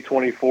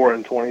 2024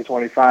 and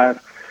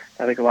 2025.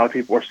 I think a lot of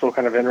people are still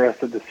kind of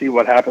interested to see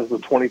what happens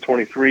with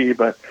 2023,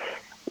 but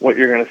what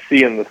you're going to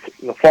see in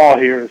the fall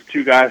here is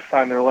 2 guys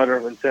sign their letter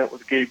of intent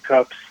with Gabe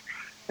Cupps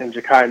and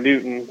Ja'Kai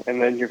Newton,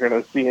 and then you're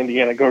going to see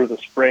Indiana go to the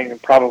spring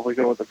and probably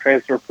go with the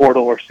transfer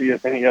portal or see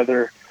if any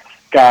other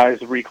guys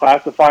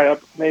reclassify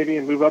up maybe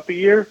and move up a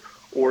year,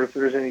 or if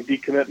there's any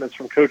decommitments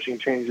from coaching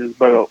changes.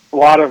 But a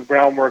lot of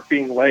groundwork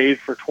being laid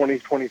for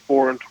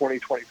 2024 and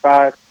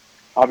 2025.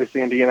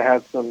 Obviously, Indiana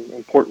had some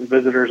important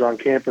visitors on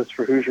campus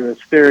for Hoosier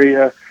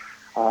Hysteria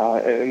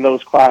in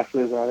those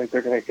classes, and I think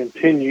they're going to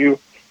continue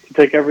to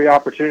take every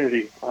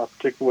opportunity,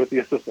 particularly with the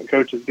assistant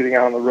coaches getting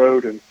out on the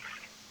road and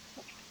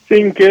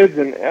seeing kids.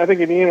 And I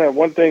think Indiana,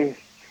 one thing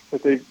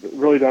that they've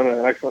really done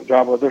an excellent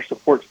job with, their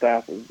support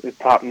staff is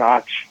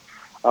top-notch.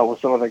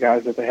 With some of the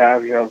guys that they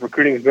have,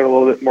 recruiting has been a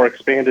little bit more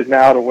expanded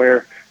now to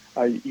where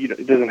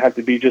it doesn't have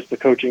to be just the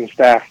coaching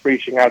staff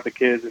reaching out to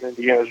kids, and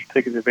Indiana's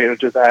taking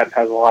advantage of that and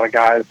has a lot of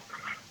guys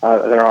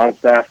that are on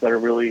staff that are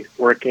really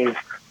working,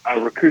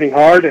 recruiting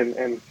hard,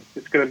 and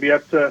it's going to be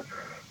up to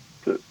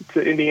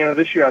Indiana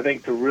this year, I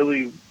think, to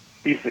really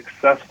be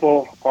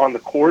successful on the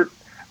court.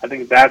 I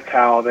think that's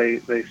how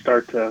they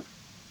start to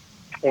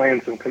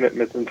land some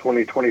commitments in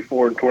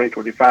 2024 and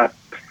 2025.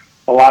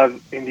 A lot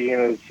of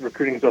Indiana's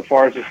recruiting so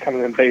far is just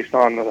coming in based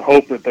on the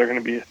hope that they're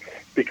going to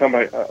become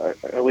an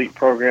elite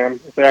program.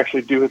 If they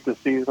actually do it this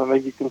season, I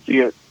think you can see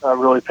it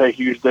really pay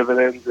huge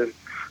dividends in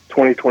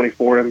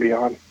 2024 and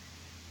beyond.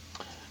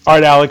 All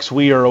right, Alex,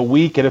 we are a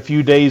week and a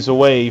few days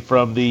away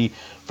from the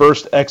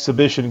first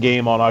exhibition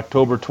game on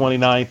October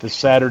 29th, this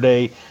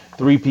Saturday,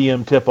 3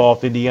 p.m.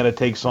 tip-off. Indiana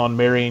takes on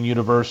Marian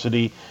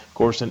University, of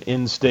course, an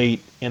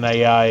in-state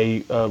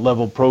NAIA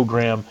level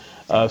program.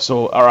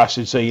 Or I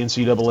should say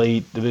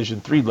NCAA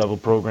Division III level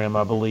program,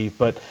 I believe.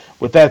 But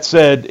with that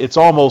said, it's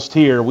almost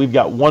here. We've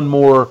got one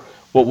more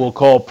what we'll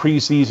call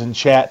preseason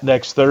chat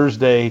next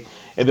Thursday.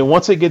 And then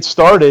once it gets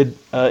started,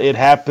 it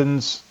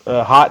happens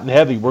hot and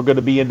heavy. We're going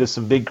to be into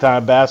some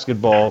big-time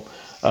basketball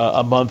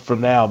a month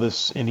from now.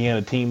 This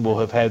Indiana team will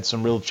have had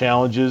some real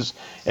challenges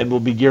and will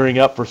be gearing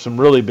up for some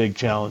really big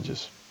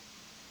challenges.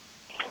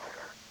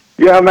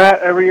 Yeah, Matt,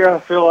 every year I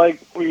feel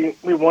like we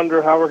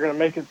wonder how we're going to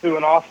make it through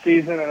an off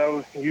season. I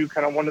know you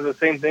kind of wonder the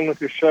same thing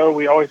with your show.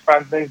 We always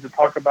find things to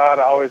talk about.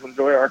 I always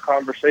enjoy our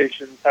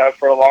conversations, have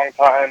for a long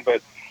time,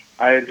 but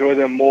I enjoy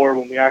them more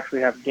when we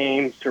actually have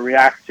games to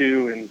react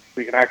to and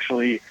we can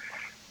actually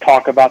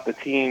talk about the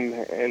team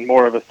in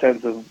more of a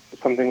sense of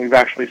something we've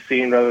actually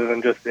seen rather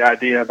than just the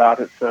idea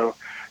about it. So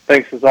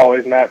thanks as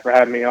always, Matt, for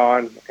having me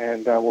on,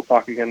 and we'll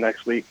talk again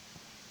next week.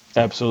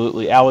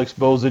 Absolutely. Alex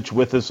Bozich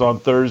with us on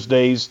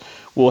Thursdays.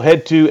 We'll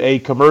head to a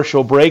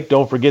commercial break.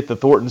 Don't forget the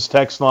Thornton's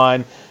text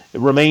line.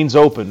 It remains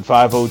open,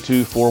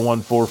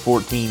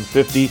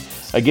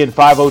 502-414-1450. Again,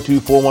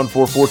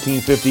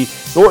 502-414-1450.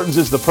 Thornton's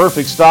is the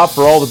perfect stop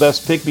for all the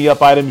best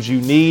pick-me-up items you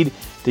need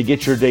to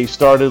get your day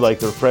started, like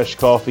their fresh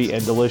coffee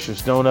and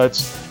delicious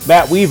donuts.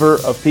 Matt Weaver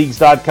of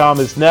Pigs.com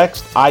is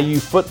next. IU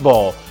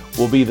football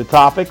will be the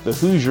topic. The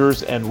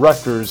Hoosiers and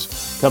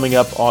Rutgers coming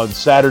up on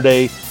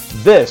Saturday.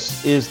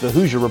 This is the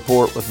Hoosier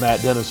Report with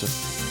Matt Dennison.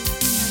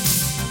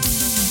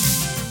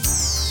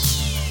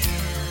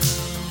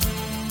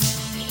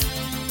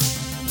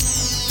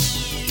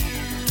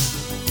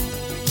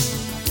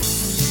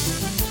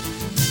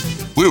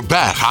 We're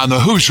back on the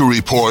Hoosier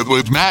Report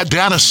with Matt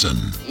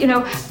Dennison. You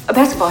know, a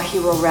basketball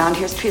hero around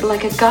here is treated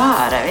like a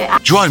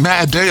god. Join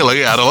Matt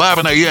daily at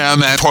 11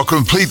 a.m. for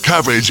complete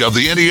coverage of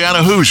the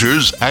Indiana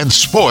Hoosiers and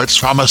sports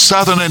from a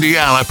Southern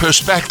Indiana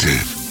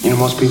perspective. You know,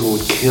 most people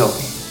would kill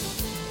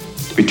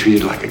to be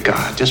treated like a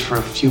god just for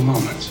a few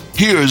moments.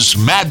 Here's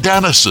Matt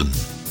Dennison.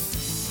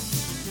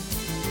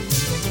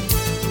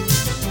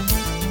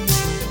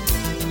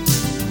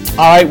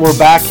 All right, we're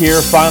back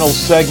here. Final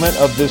segment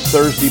of this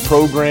Thursday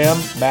program.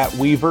 Matt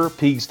Weaver,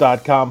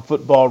 Peegs.com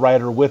football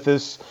writer, with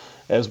us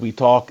as we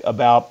talk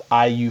about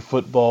IU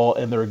football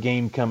and their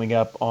game coming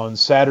up on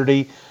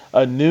Saturday.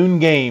 A noon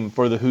game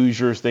for the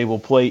Hoosiers. They will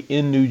play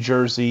in New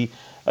Jersey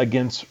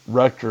against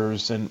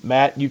Rutgers. And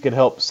Matt, you can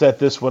help set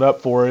this one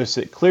up for us.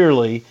 It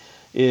clearly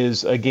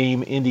is a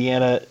game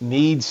Indiana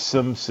needs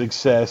some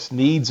success,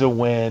 needs a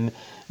win,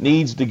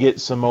 needs to get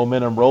some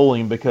momentum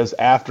rolling, because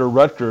after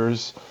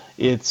Rutgers,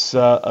 it's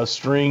a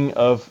string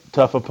of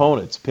tough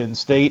opponents: Penn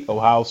State,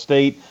 Ohio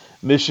State,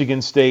 Michigan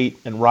State,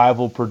 and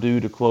rival Purdue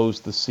to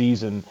close the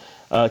season.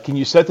 Can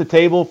you set the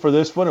table for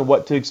this one and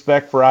what to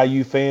expect for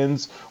IU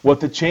fans, what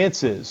the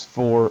chance is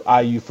for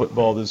IU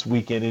football this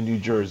weekend in New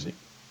Jersey?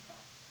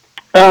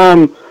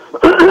 Excuse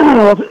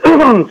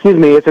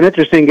me. It's an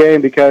interesting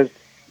game because,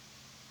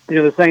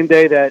 the same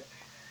day that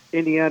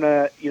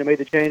Indiana, made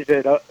the change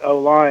at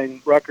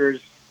O-line,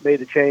 Rutgers made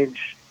the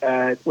change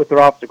with their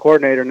offensive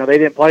coordinator. Now, they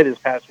didn't play this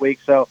past week,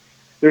 so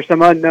there's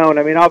some unknown.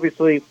 I mean,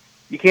 obviously,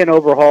 you can't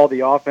overhaul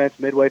the offense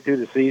midway through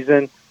the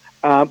season,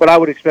 but I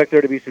would expect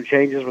there to be some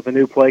changes with the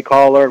new play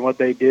caller and what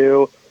they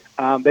do.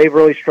 They've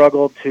really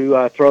struggled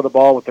to throw the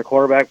ball with their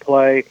quarterback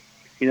play.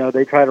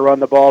 They try to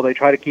run the ball. They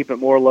try to keep it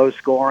more low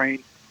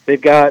scoring. Their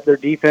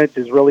defense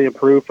is really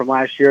improved from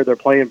last year. They're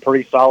playing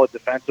pretty solid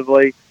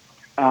defensively.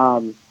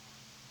 So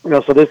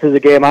this is a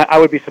game. I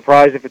would be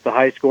surprised if it's a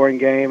high-scoring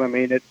game. I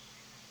mean, it's,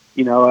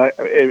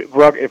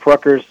 if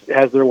Rutgers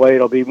has their way,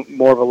 it'll be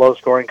more of a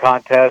low-scoring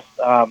contest.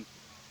 For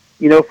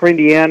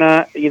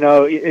Indiana,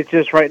 it's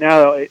just right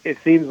now, it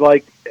seems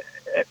like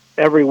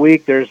every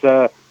week there's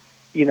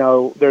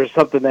there's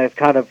something that's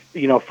kind of,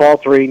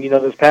 faltering.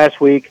 This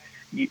past week,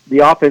 the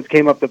offense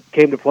came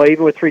to play.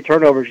 Even with 3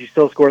 turnovers, you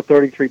still scored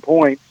 33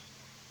 points.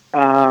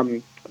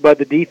 But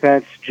the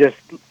defense just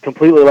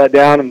completely let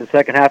down in the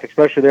second half,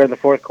 especially there in the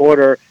fourth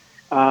quarter,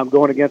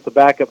 going against the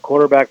backup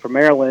quarterback from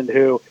Maryland,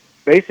 who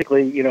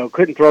basically,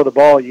 couldn't throw the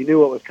ball. You knew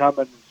what was coming,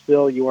 and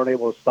still you weren't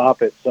able to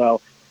stop it. So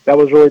that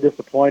was really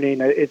disappointing.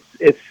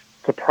 It's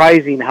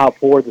surprising how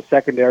poor the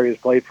secondary has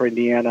played for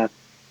Indiana.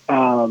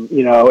 This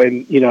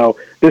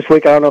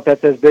week, I don't know if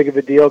that's as big of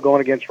a deal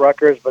going against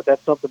Rutgers, but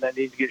that's something that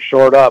needs to get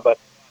shored up. But,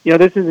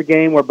 this is a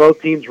game where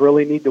both teams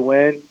really need to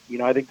win.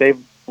 I think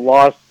they've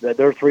lost. They're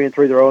 3-3.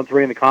 They're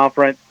 0-3 in the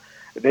conference.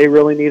 They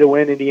really need a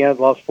win. Indiana's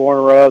lost 4 in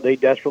a row. They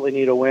desperately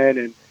need a win,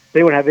 and if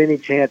they would have any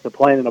chance of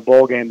playing in a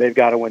bowl game, they've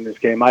got to win this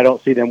game. I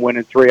don't see them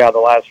winning 3 out of the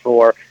last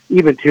 4.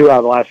 Even 2 out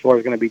of the last 4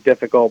 is going to be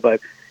difficult,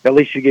 but at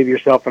least you give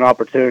yourself an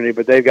opportunity.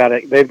 But they've got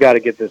to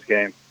get this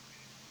game.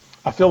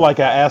 I feel like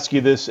I ask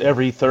you this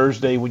every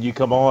Thursday when you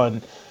come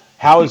on.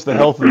 How is the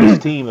health of this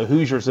team? The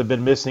Hoosiers have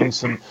been missing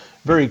some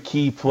very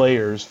key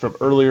players from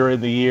earlier in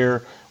the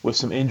year with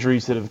some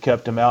injuries that have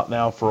kept him out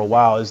now for a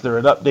while. Is there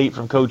an update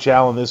from Coach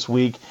Allen this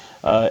week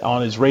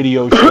on his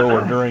radio show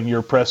or during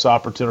your press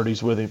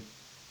opportunities with him?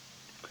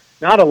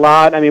 Not a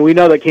lot. I mean, we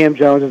know that Cam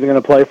Jones isn't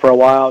going to play for a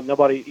while.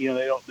 Nobody,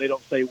 they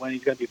don't say when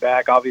he's going to be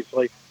back.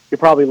 Obviously, you're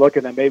probably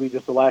looking at maybe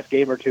just the last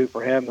game or 2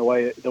 for him. The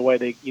way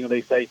they,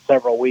 they say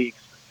several weeks.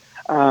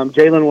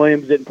 Jalen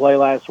Williams didn't play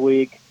last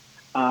week.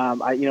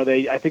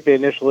 I think they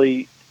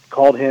initially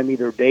called him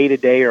either day to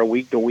day or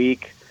week to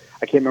week.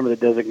 I can't remember the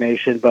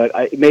designation, but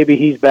maybe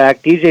he's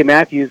back. DJ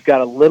Matthews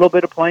got a little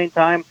bit of playing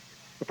time,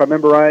 if I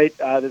remember right,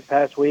 this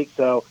past week.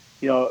 So,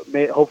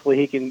 hopefully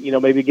he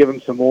can, maybe give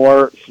him some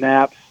more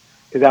snaps,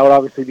 because that would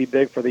obviously be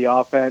big for the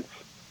offense.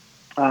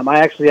 I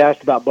actually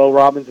asked about Bo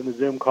Robbins in the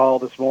Zoom call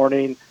this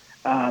morning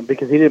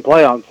because he didn't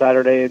play on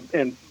Saturday.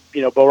 And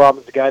Bo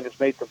Robbins is a guy that's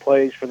made some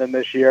plays for them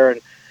this year.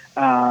 And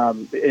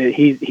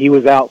he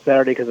was out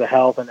Saturday because of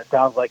health, and it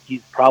sounds like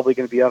he's probably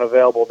going to be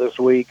unavailable this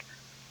week.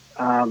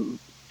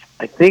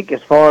 I think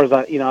as far as,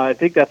 I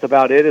think that's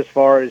about it as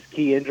far as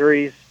key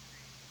injuries.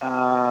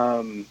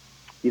 I'm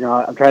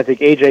trying to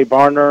think. A.J.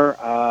 Barner,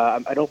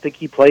 I don't think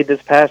he played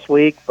this past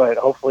week, but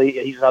hopefully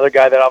he's another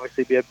guy that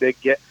obviously be a big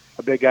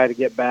guy to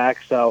get back.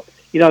 So,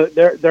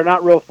 they're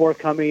not real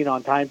forthcoming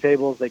on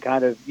timetables. They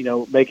kind of,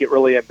 make it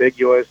really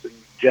ambiguous in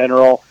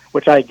general,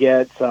 which I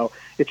get. So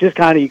it's just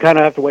you kind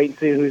of have to wait and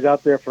see who's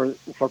out there for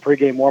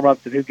pregame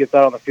warmups and who gets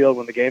out on the field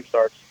when the game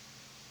starts.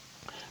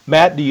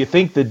 Matt, do you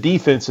think the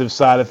defensive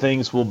side of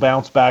things will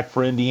bounce back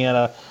for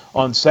Indiana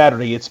on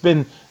Saturday? It's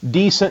been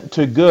decent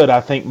to good,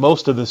 I think,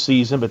 most of the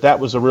season, but that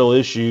was a real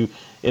issue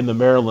in the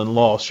Maryland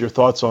loss. Your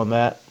thoughts on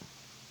that?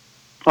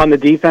 On the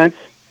defense?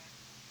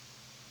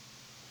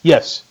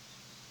 Yes.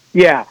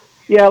 Yeah.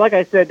 Like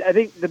I said, I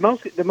think the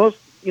most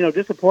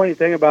disappointing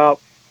thing about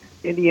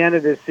Indiana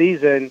this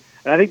season,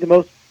 and I think the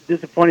most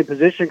disappointing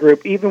position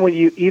group,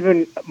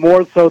 even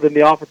more so than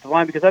the offensive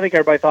line, because I think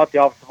everybody thought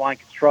the offensive line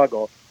could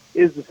struggle,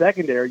 is the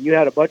secondary. You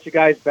had a bunch of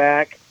guys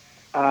back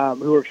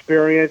who were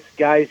experienced,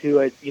 guys who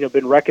had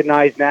been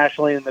recognized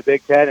nationally in the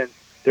Big Ten, and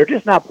they're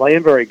just not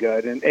playing very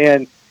good.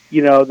 And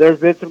there's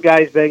been some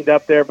guys banged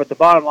up there, but the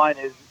bottom line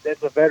is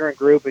it's a veteran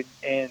group,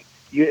 and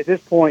you, at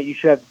this point, you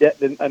should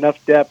have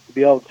enough depth to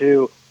be able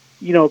to,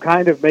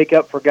 kind of make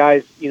up for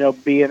guys,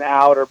 being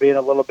out or being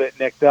a little bit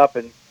nicked up,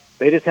 and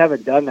they just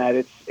haven't done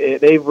that.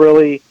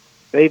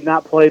 They've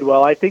not played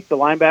well. I think the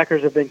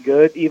linebackers have been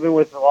good, even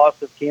with the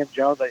loss of Cam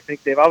Jones. I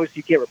think obviously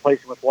you can't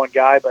replace him with one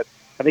guy, but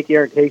I think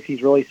Aaron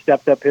Casey's really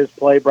stepped up his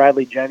play.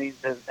 Bradley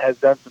Jennings has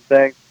done some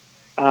things.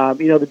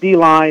 The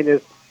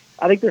D-line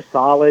I think they're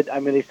solid. I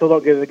mean, they still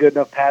don't get a good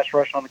enough pass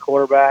rush on the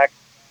quarterback.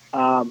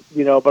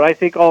 But I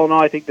think all in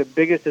all, I think the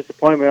biggest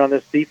disappointment on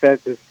this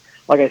defense is,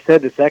 like I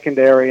said, the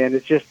secondary, and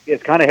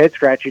it's kind of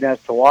head-scratching as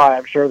to why.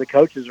 I'm sure the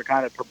coaches are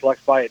kind of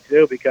perplexed by it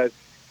too, because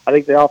I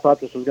think they all thought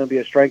this was going to be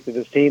a strength of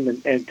this team,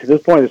 and to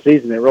this point of the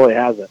season, it really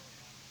hasn't.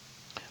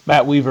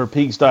 Matt Weaver,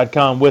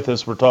 Peaks.com, with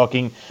us. We're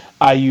talking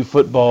IU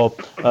football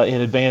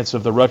in advance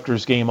of the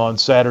Rutgers game on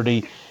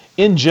Saturday.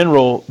 In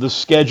general, the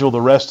schedule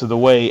the rest of the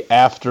way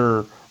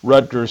after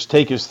Rutgers,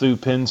 take us through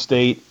Penn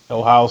State,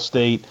 Ohio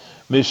State,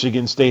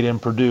 Michigan State, and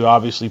Purdue.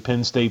 Obviously,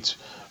 Penn State's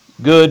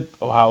good.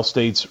 Ohio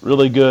State's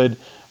really good.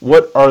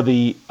 What are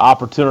the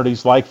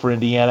opportunities like for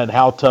Indiana, and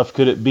how tough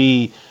could it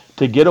be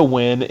to get a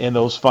win in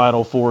those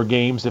final four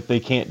games if they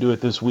can't do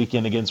it this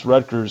weekend against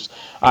Rutgers?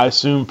 I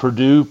assume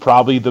Purdue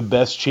probably the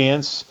best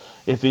chance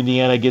if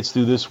Indiana gets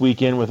through this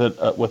weekend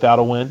without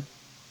a win.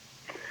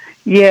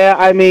 Yeah,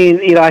 I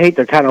mean, I hate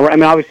to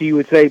obviously you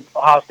would say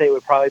Ohio State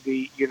would probably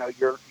be,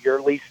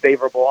 your least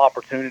favorable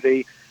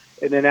opportunity.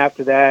 And then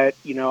after that,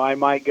 I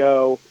might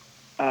go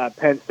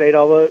Penn State,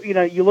 although,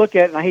 you look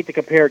at it, and I hate to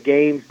compare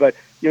games, but,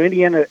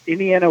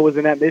 Indiana was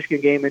in that Michigan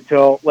game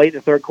until late in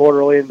the third quarter,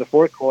 early in the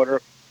fourth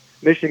quarter.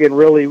 Michigan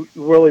really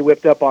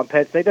whipped up on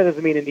Penn State. That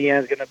doesn't mean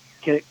Indiana's going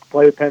to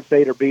play with Penn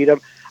State or beat them.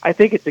 I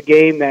think it's a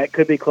game that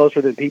could be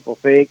closer than people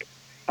think.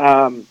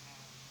 Penn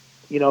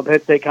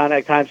State kind of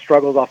at times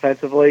struggles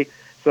offensively.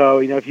 So,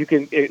 if you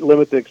can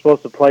limit the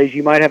explosive plays,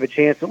 you might have a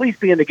chance to at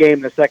least be in the game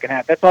in the second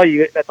half. That's all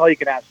you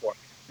can ask for.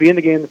 Be in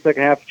the game in the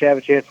second half to have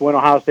a chance to win.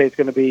 Ohio State's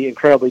going to be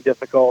incredibly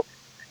difficult.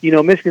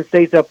 Michigan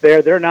State's up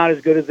there. They're not as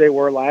good as they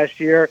were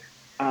last year.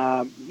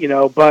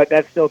 But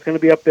that's still going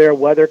to be up there.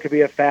 Weather could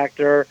be a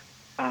factor.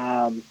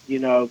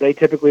 They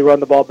typically run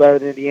the ball better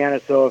than Indiana.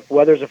 So if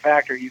weather's a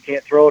factor, you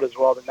can't throw it as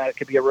well, then that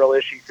could be a real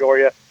issue for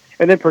you.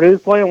 And then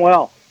Purdue's playing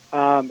well.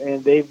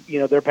 And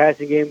their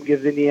passing game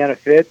gives Indiana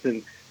fits,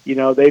 and,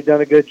 they've done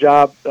a good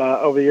job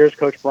over the years,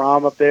 Coach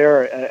Braum up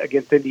there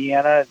against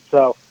Indiana. And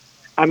so,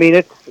 I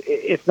mean,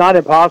 it's not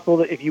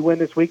impossible if you win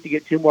this week to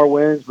get two more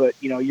wins, but,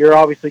 you're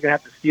obviously going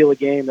to have to steal a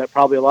game that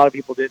probably a lot of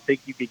people didn't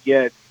think you could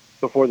get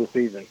before the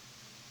season.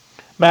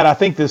 Matt, I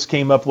think this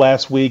came up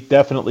last week,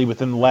 definitely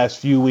within the last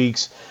few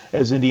weeks,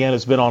 as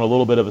Indiana's been on a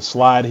little bit of a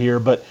slide here.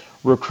 But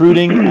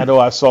recruiting, I know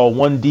I saw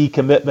one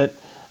decommitment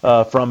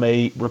from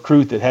a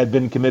recruit that had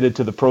been committed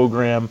to the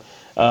program.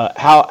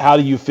 How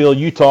do you feel?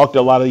 You talked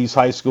to a lot of these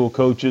high school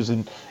coaches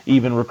and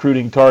even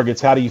recruiting targets.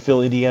 How do you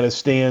feel Indiana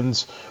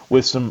stands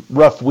with some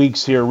rough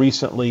weeks here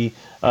recently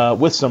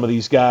with some of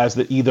these guys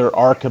that either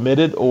are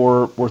committed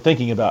or were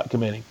thinking about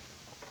committing?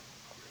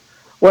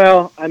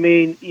 Well, I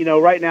mean,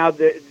 right now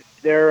they're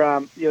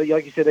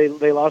like you said,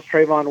 they lost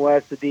Trayvon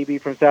West, the DB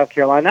from South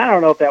Carolina. I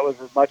don't know if that was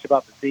as much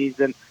about the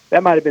season.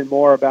 That might have been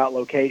more about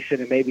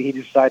location, and maybe he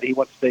decided he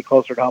wants to stay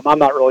closer to home. I'm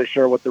not really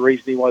sure what the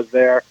reasoning was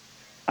there.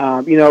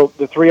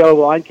 The 3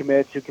 O-line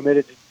commits who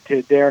committed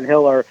to Darren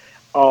Hiller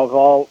have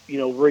all,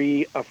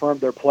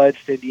 reaffirmed their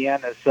pledge to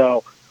Indiana.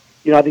 So,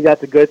 I think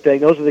that's a good thing.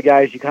 Those are the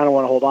guys you kind of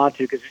want to hold on to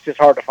because it's just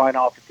hard to find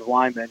offensive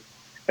linemen,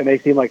 and they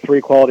seem like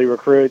 3 quality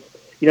recruits.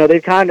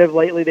 They've kind of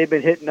lately they've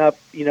been hitting up.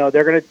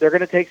 They're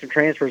gonna take some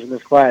transfers in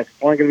this class.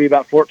 It's only going to be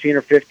about 14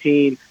 or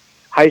 15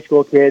 high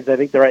school kids. I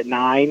think they're at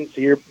 9.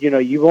 So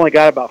you've only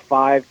got about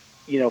 5,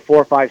 4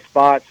 or 5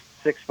 spots,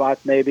 6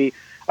 spots maybe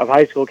of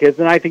high school kids.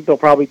 And I think they'll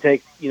probably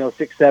take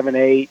 6, 7,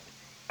 8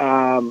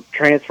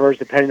 transfers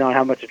depending on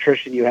how much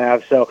attrition you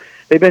have. So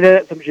they've been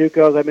hitting some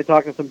JUCOs. I've been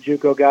talking to some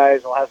JUCO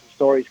guys. They'll have some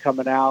stories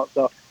coming out.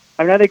 So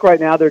I think right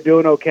now they're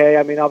doing okay.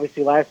 I mean,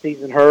 obviously last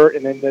season hurt,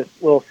 and then this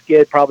little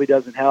skid probably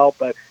doesn't help,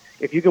 but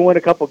if you can win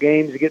a couple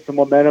games and get some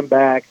momentum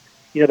back,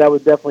 that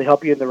would definitely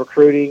help you in the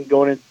recruiting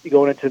going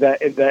into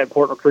that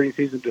important recruiting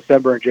season,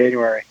 December and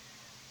January.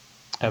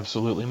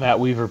 Absolutely.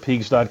 Matt Weaver,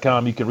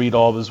 Peaks.com. You can read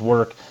all of his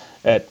work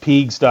at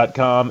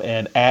Peaks.com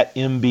and at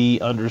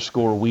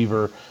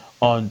MB_Weaver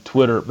on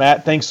Twitter.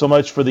 Matt, thanks so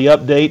much for the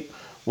update.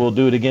 We'll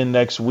do it again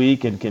next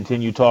week and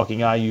continue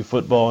talking IU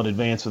football in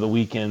advance of the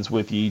weekends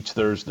with you each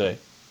Thursday.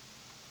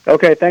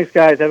 Okay, thanks,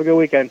 guys. Have a good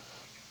weekend.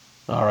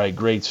 All right,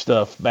 great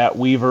stuff. Matt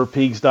Weaver,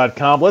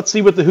 Peaks.com. Let's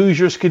see what the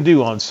Hoosiers can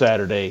do on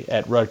Saturday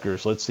at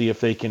Rutgers. Let's see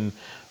if they can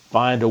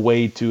find a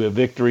way to a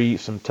victory.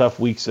 Some tough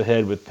weeks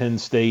ahead with Penn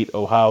State,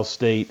 Ohio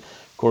State.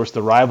 Of course,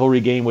 the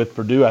rivalry game with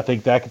Purdue, I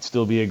think that could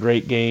still be a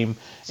great game.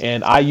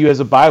 And IU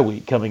has a bye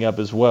week coming up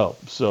as well.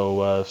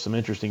 So some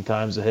interesting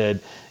times ahead,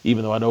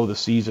 even though I know the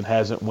season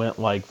hasn't went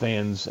like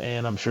fans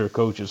and I'm sure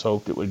coaches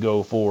hoped it would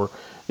go for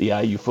the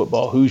IU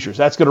football Hoosiers.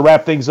 That's going to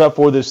wrap things up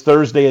for this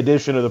Thursday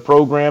edition of the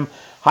program.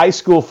 High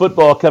school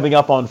football coming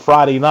up on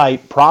Friday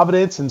night.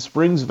 Providence and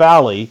Springs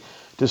Valley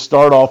to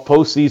start off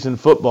postseason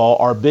football.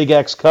 Our Big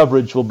X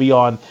coverage will be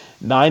on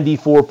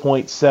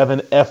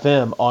 94.7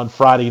 FM on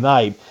Friday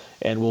night.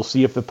 And we'll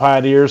see if the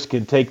Pioneers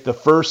can take the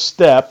first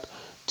step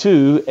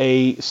to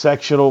a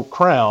sectional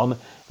crown.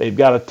 They've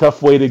got a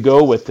tough way to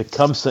go with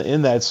Tecumseh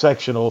in that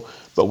sectional,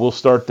 but we'll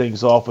start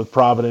things off with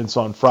Providence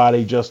on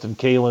Friday. Justin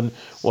Kalen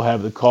will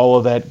have the call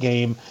of that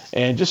game.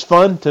 And just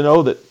fun to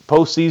know that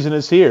postseason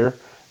is here,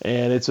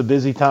 and it's a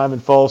busy time in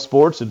fall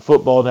sports, and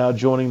football now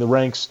joining the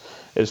ranks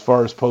as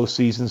far as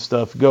postseason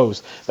stuff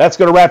goes. That's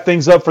going to wrap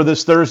things up for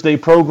this Thursday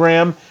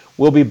program.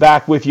 We'll be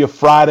back with you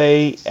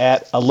Friday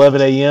at 11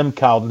 a.m.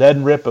 Kyle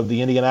Neddenrip of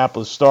the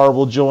Indianapolis Star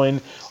will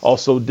join.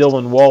 Also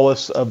Dylan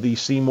Wallace of the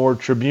Seymour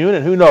Tribune.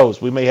 And who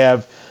knows, we may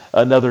have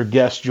another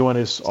guest join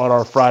us on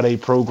our Friday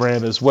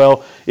program as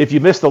well. If you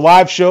missed the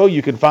live show,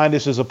 you can find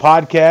us as a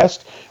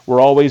podcast. We're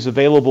always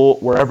available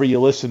wherever you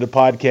listen to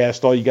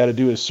podcasts. All you got to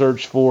do is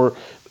search for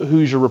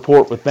Hoosier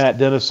Report with Matt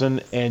Dennison,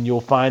 and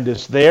you'll find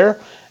us there.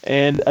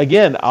 And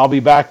again, I'll be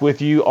back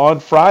with you on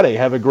Friday.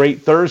 Have a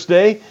great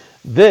Thursday.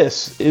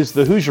 This is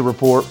the Hoosier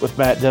Report with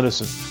Matt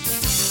Dennison.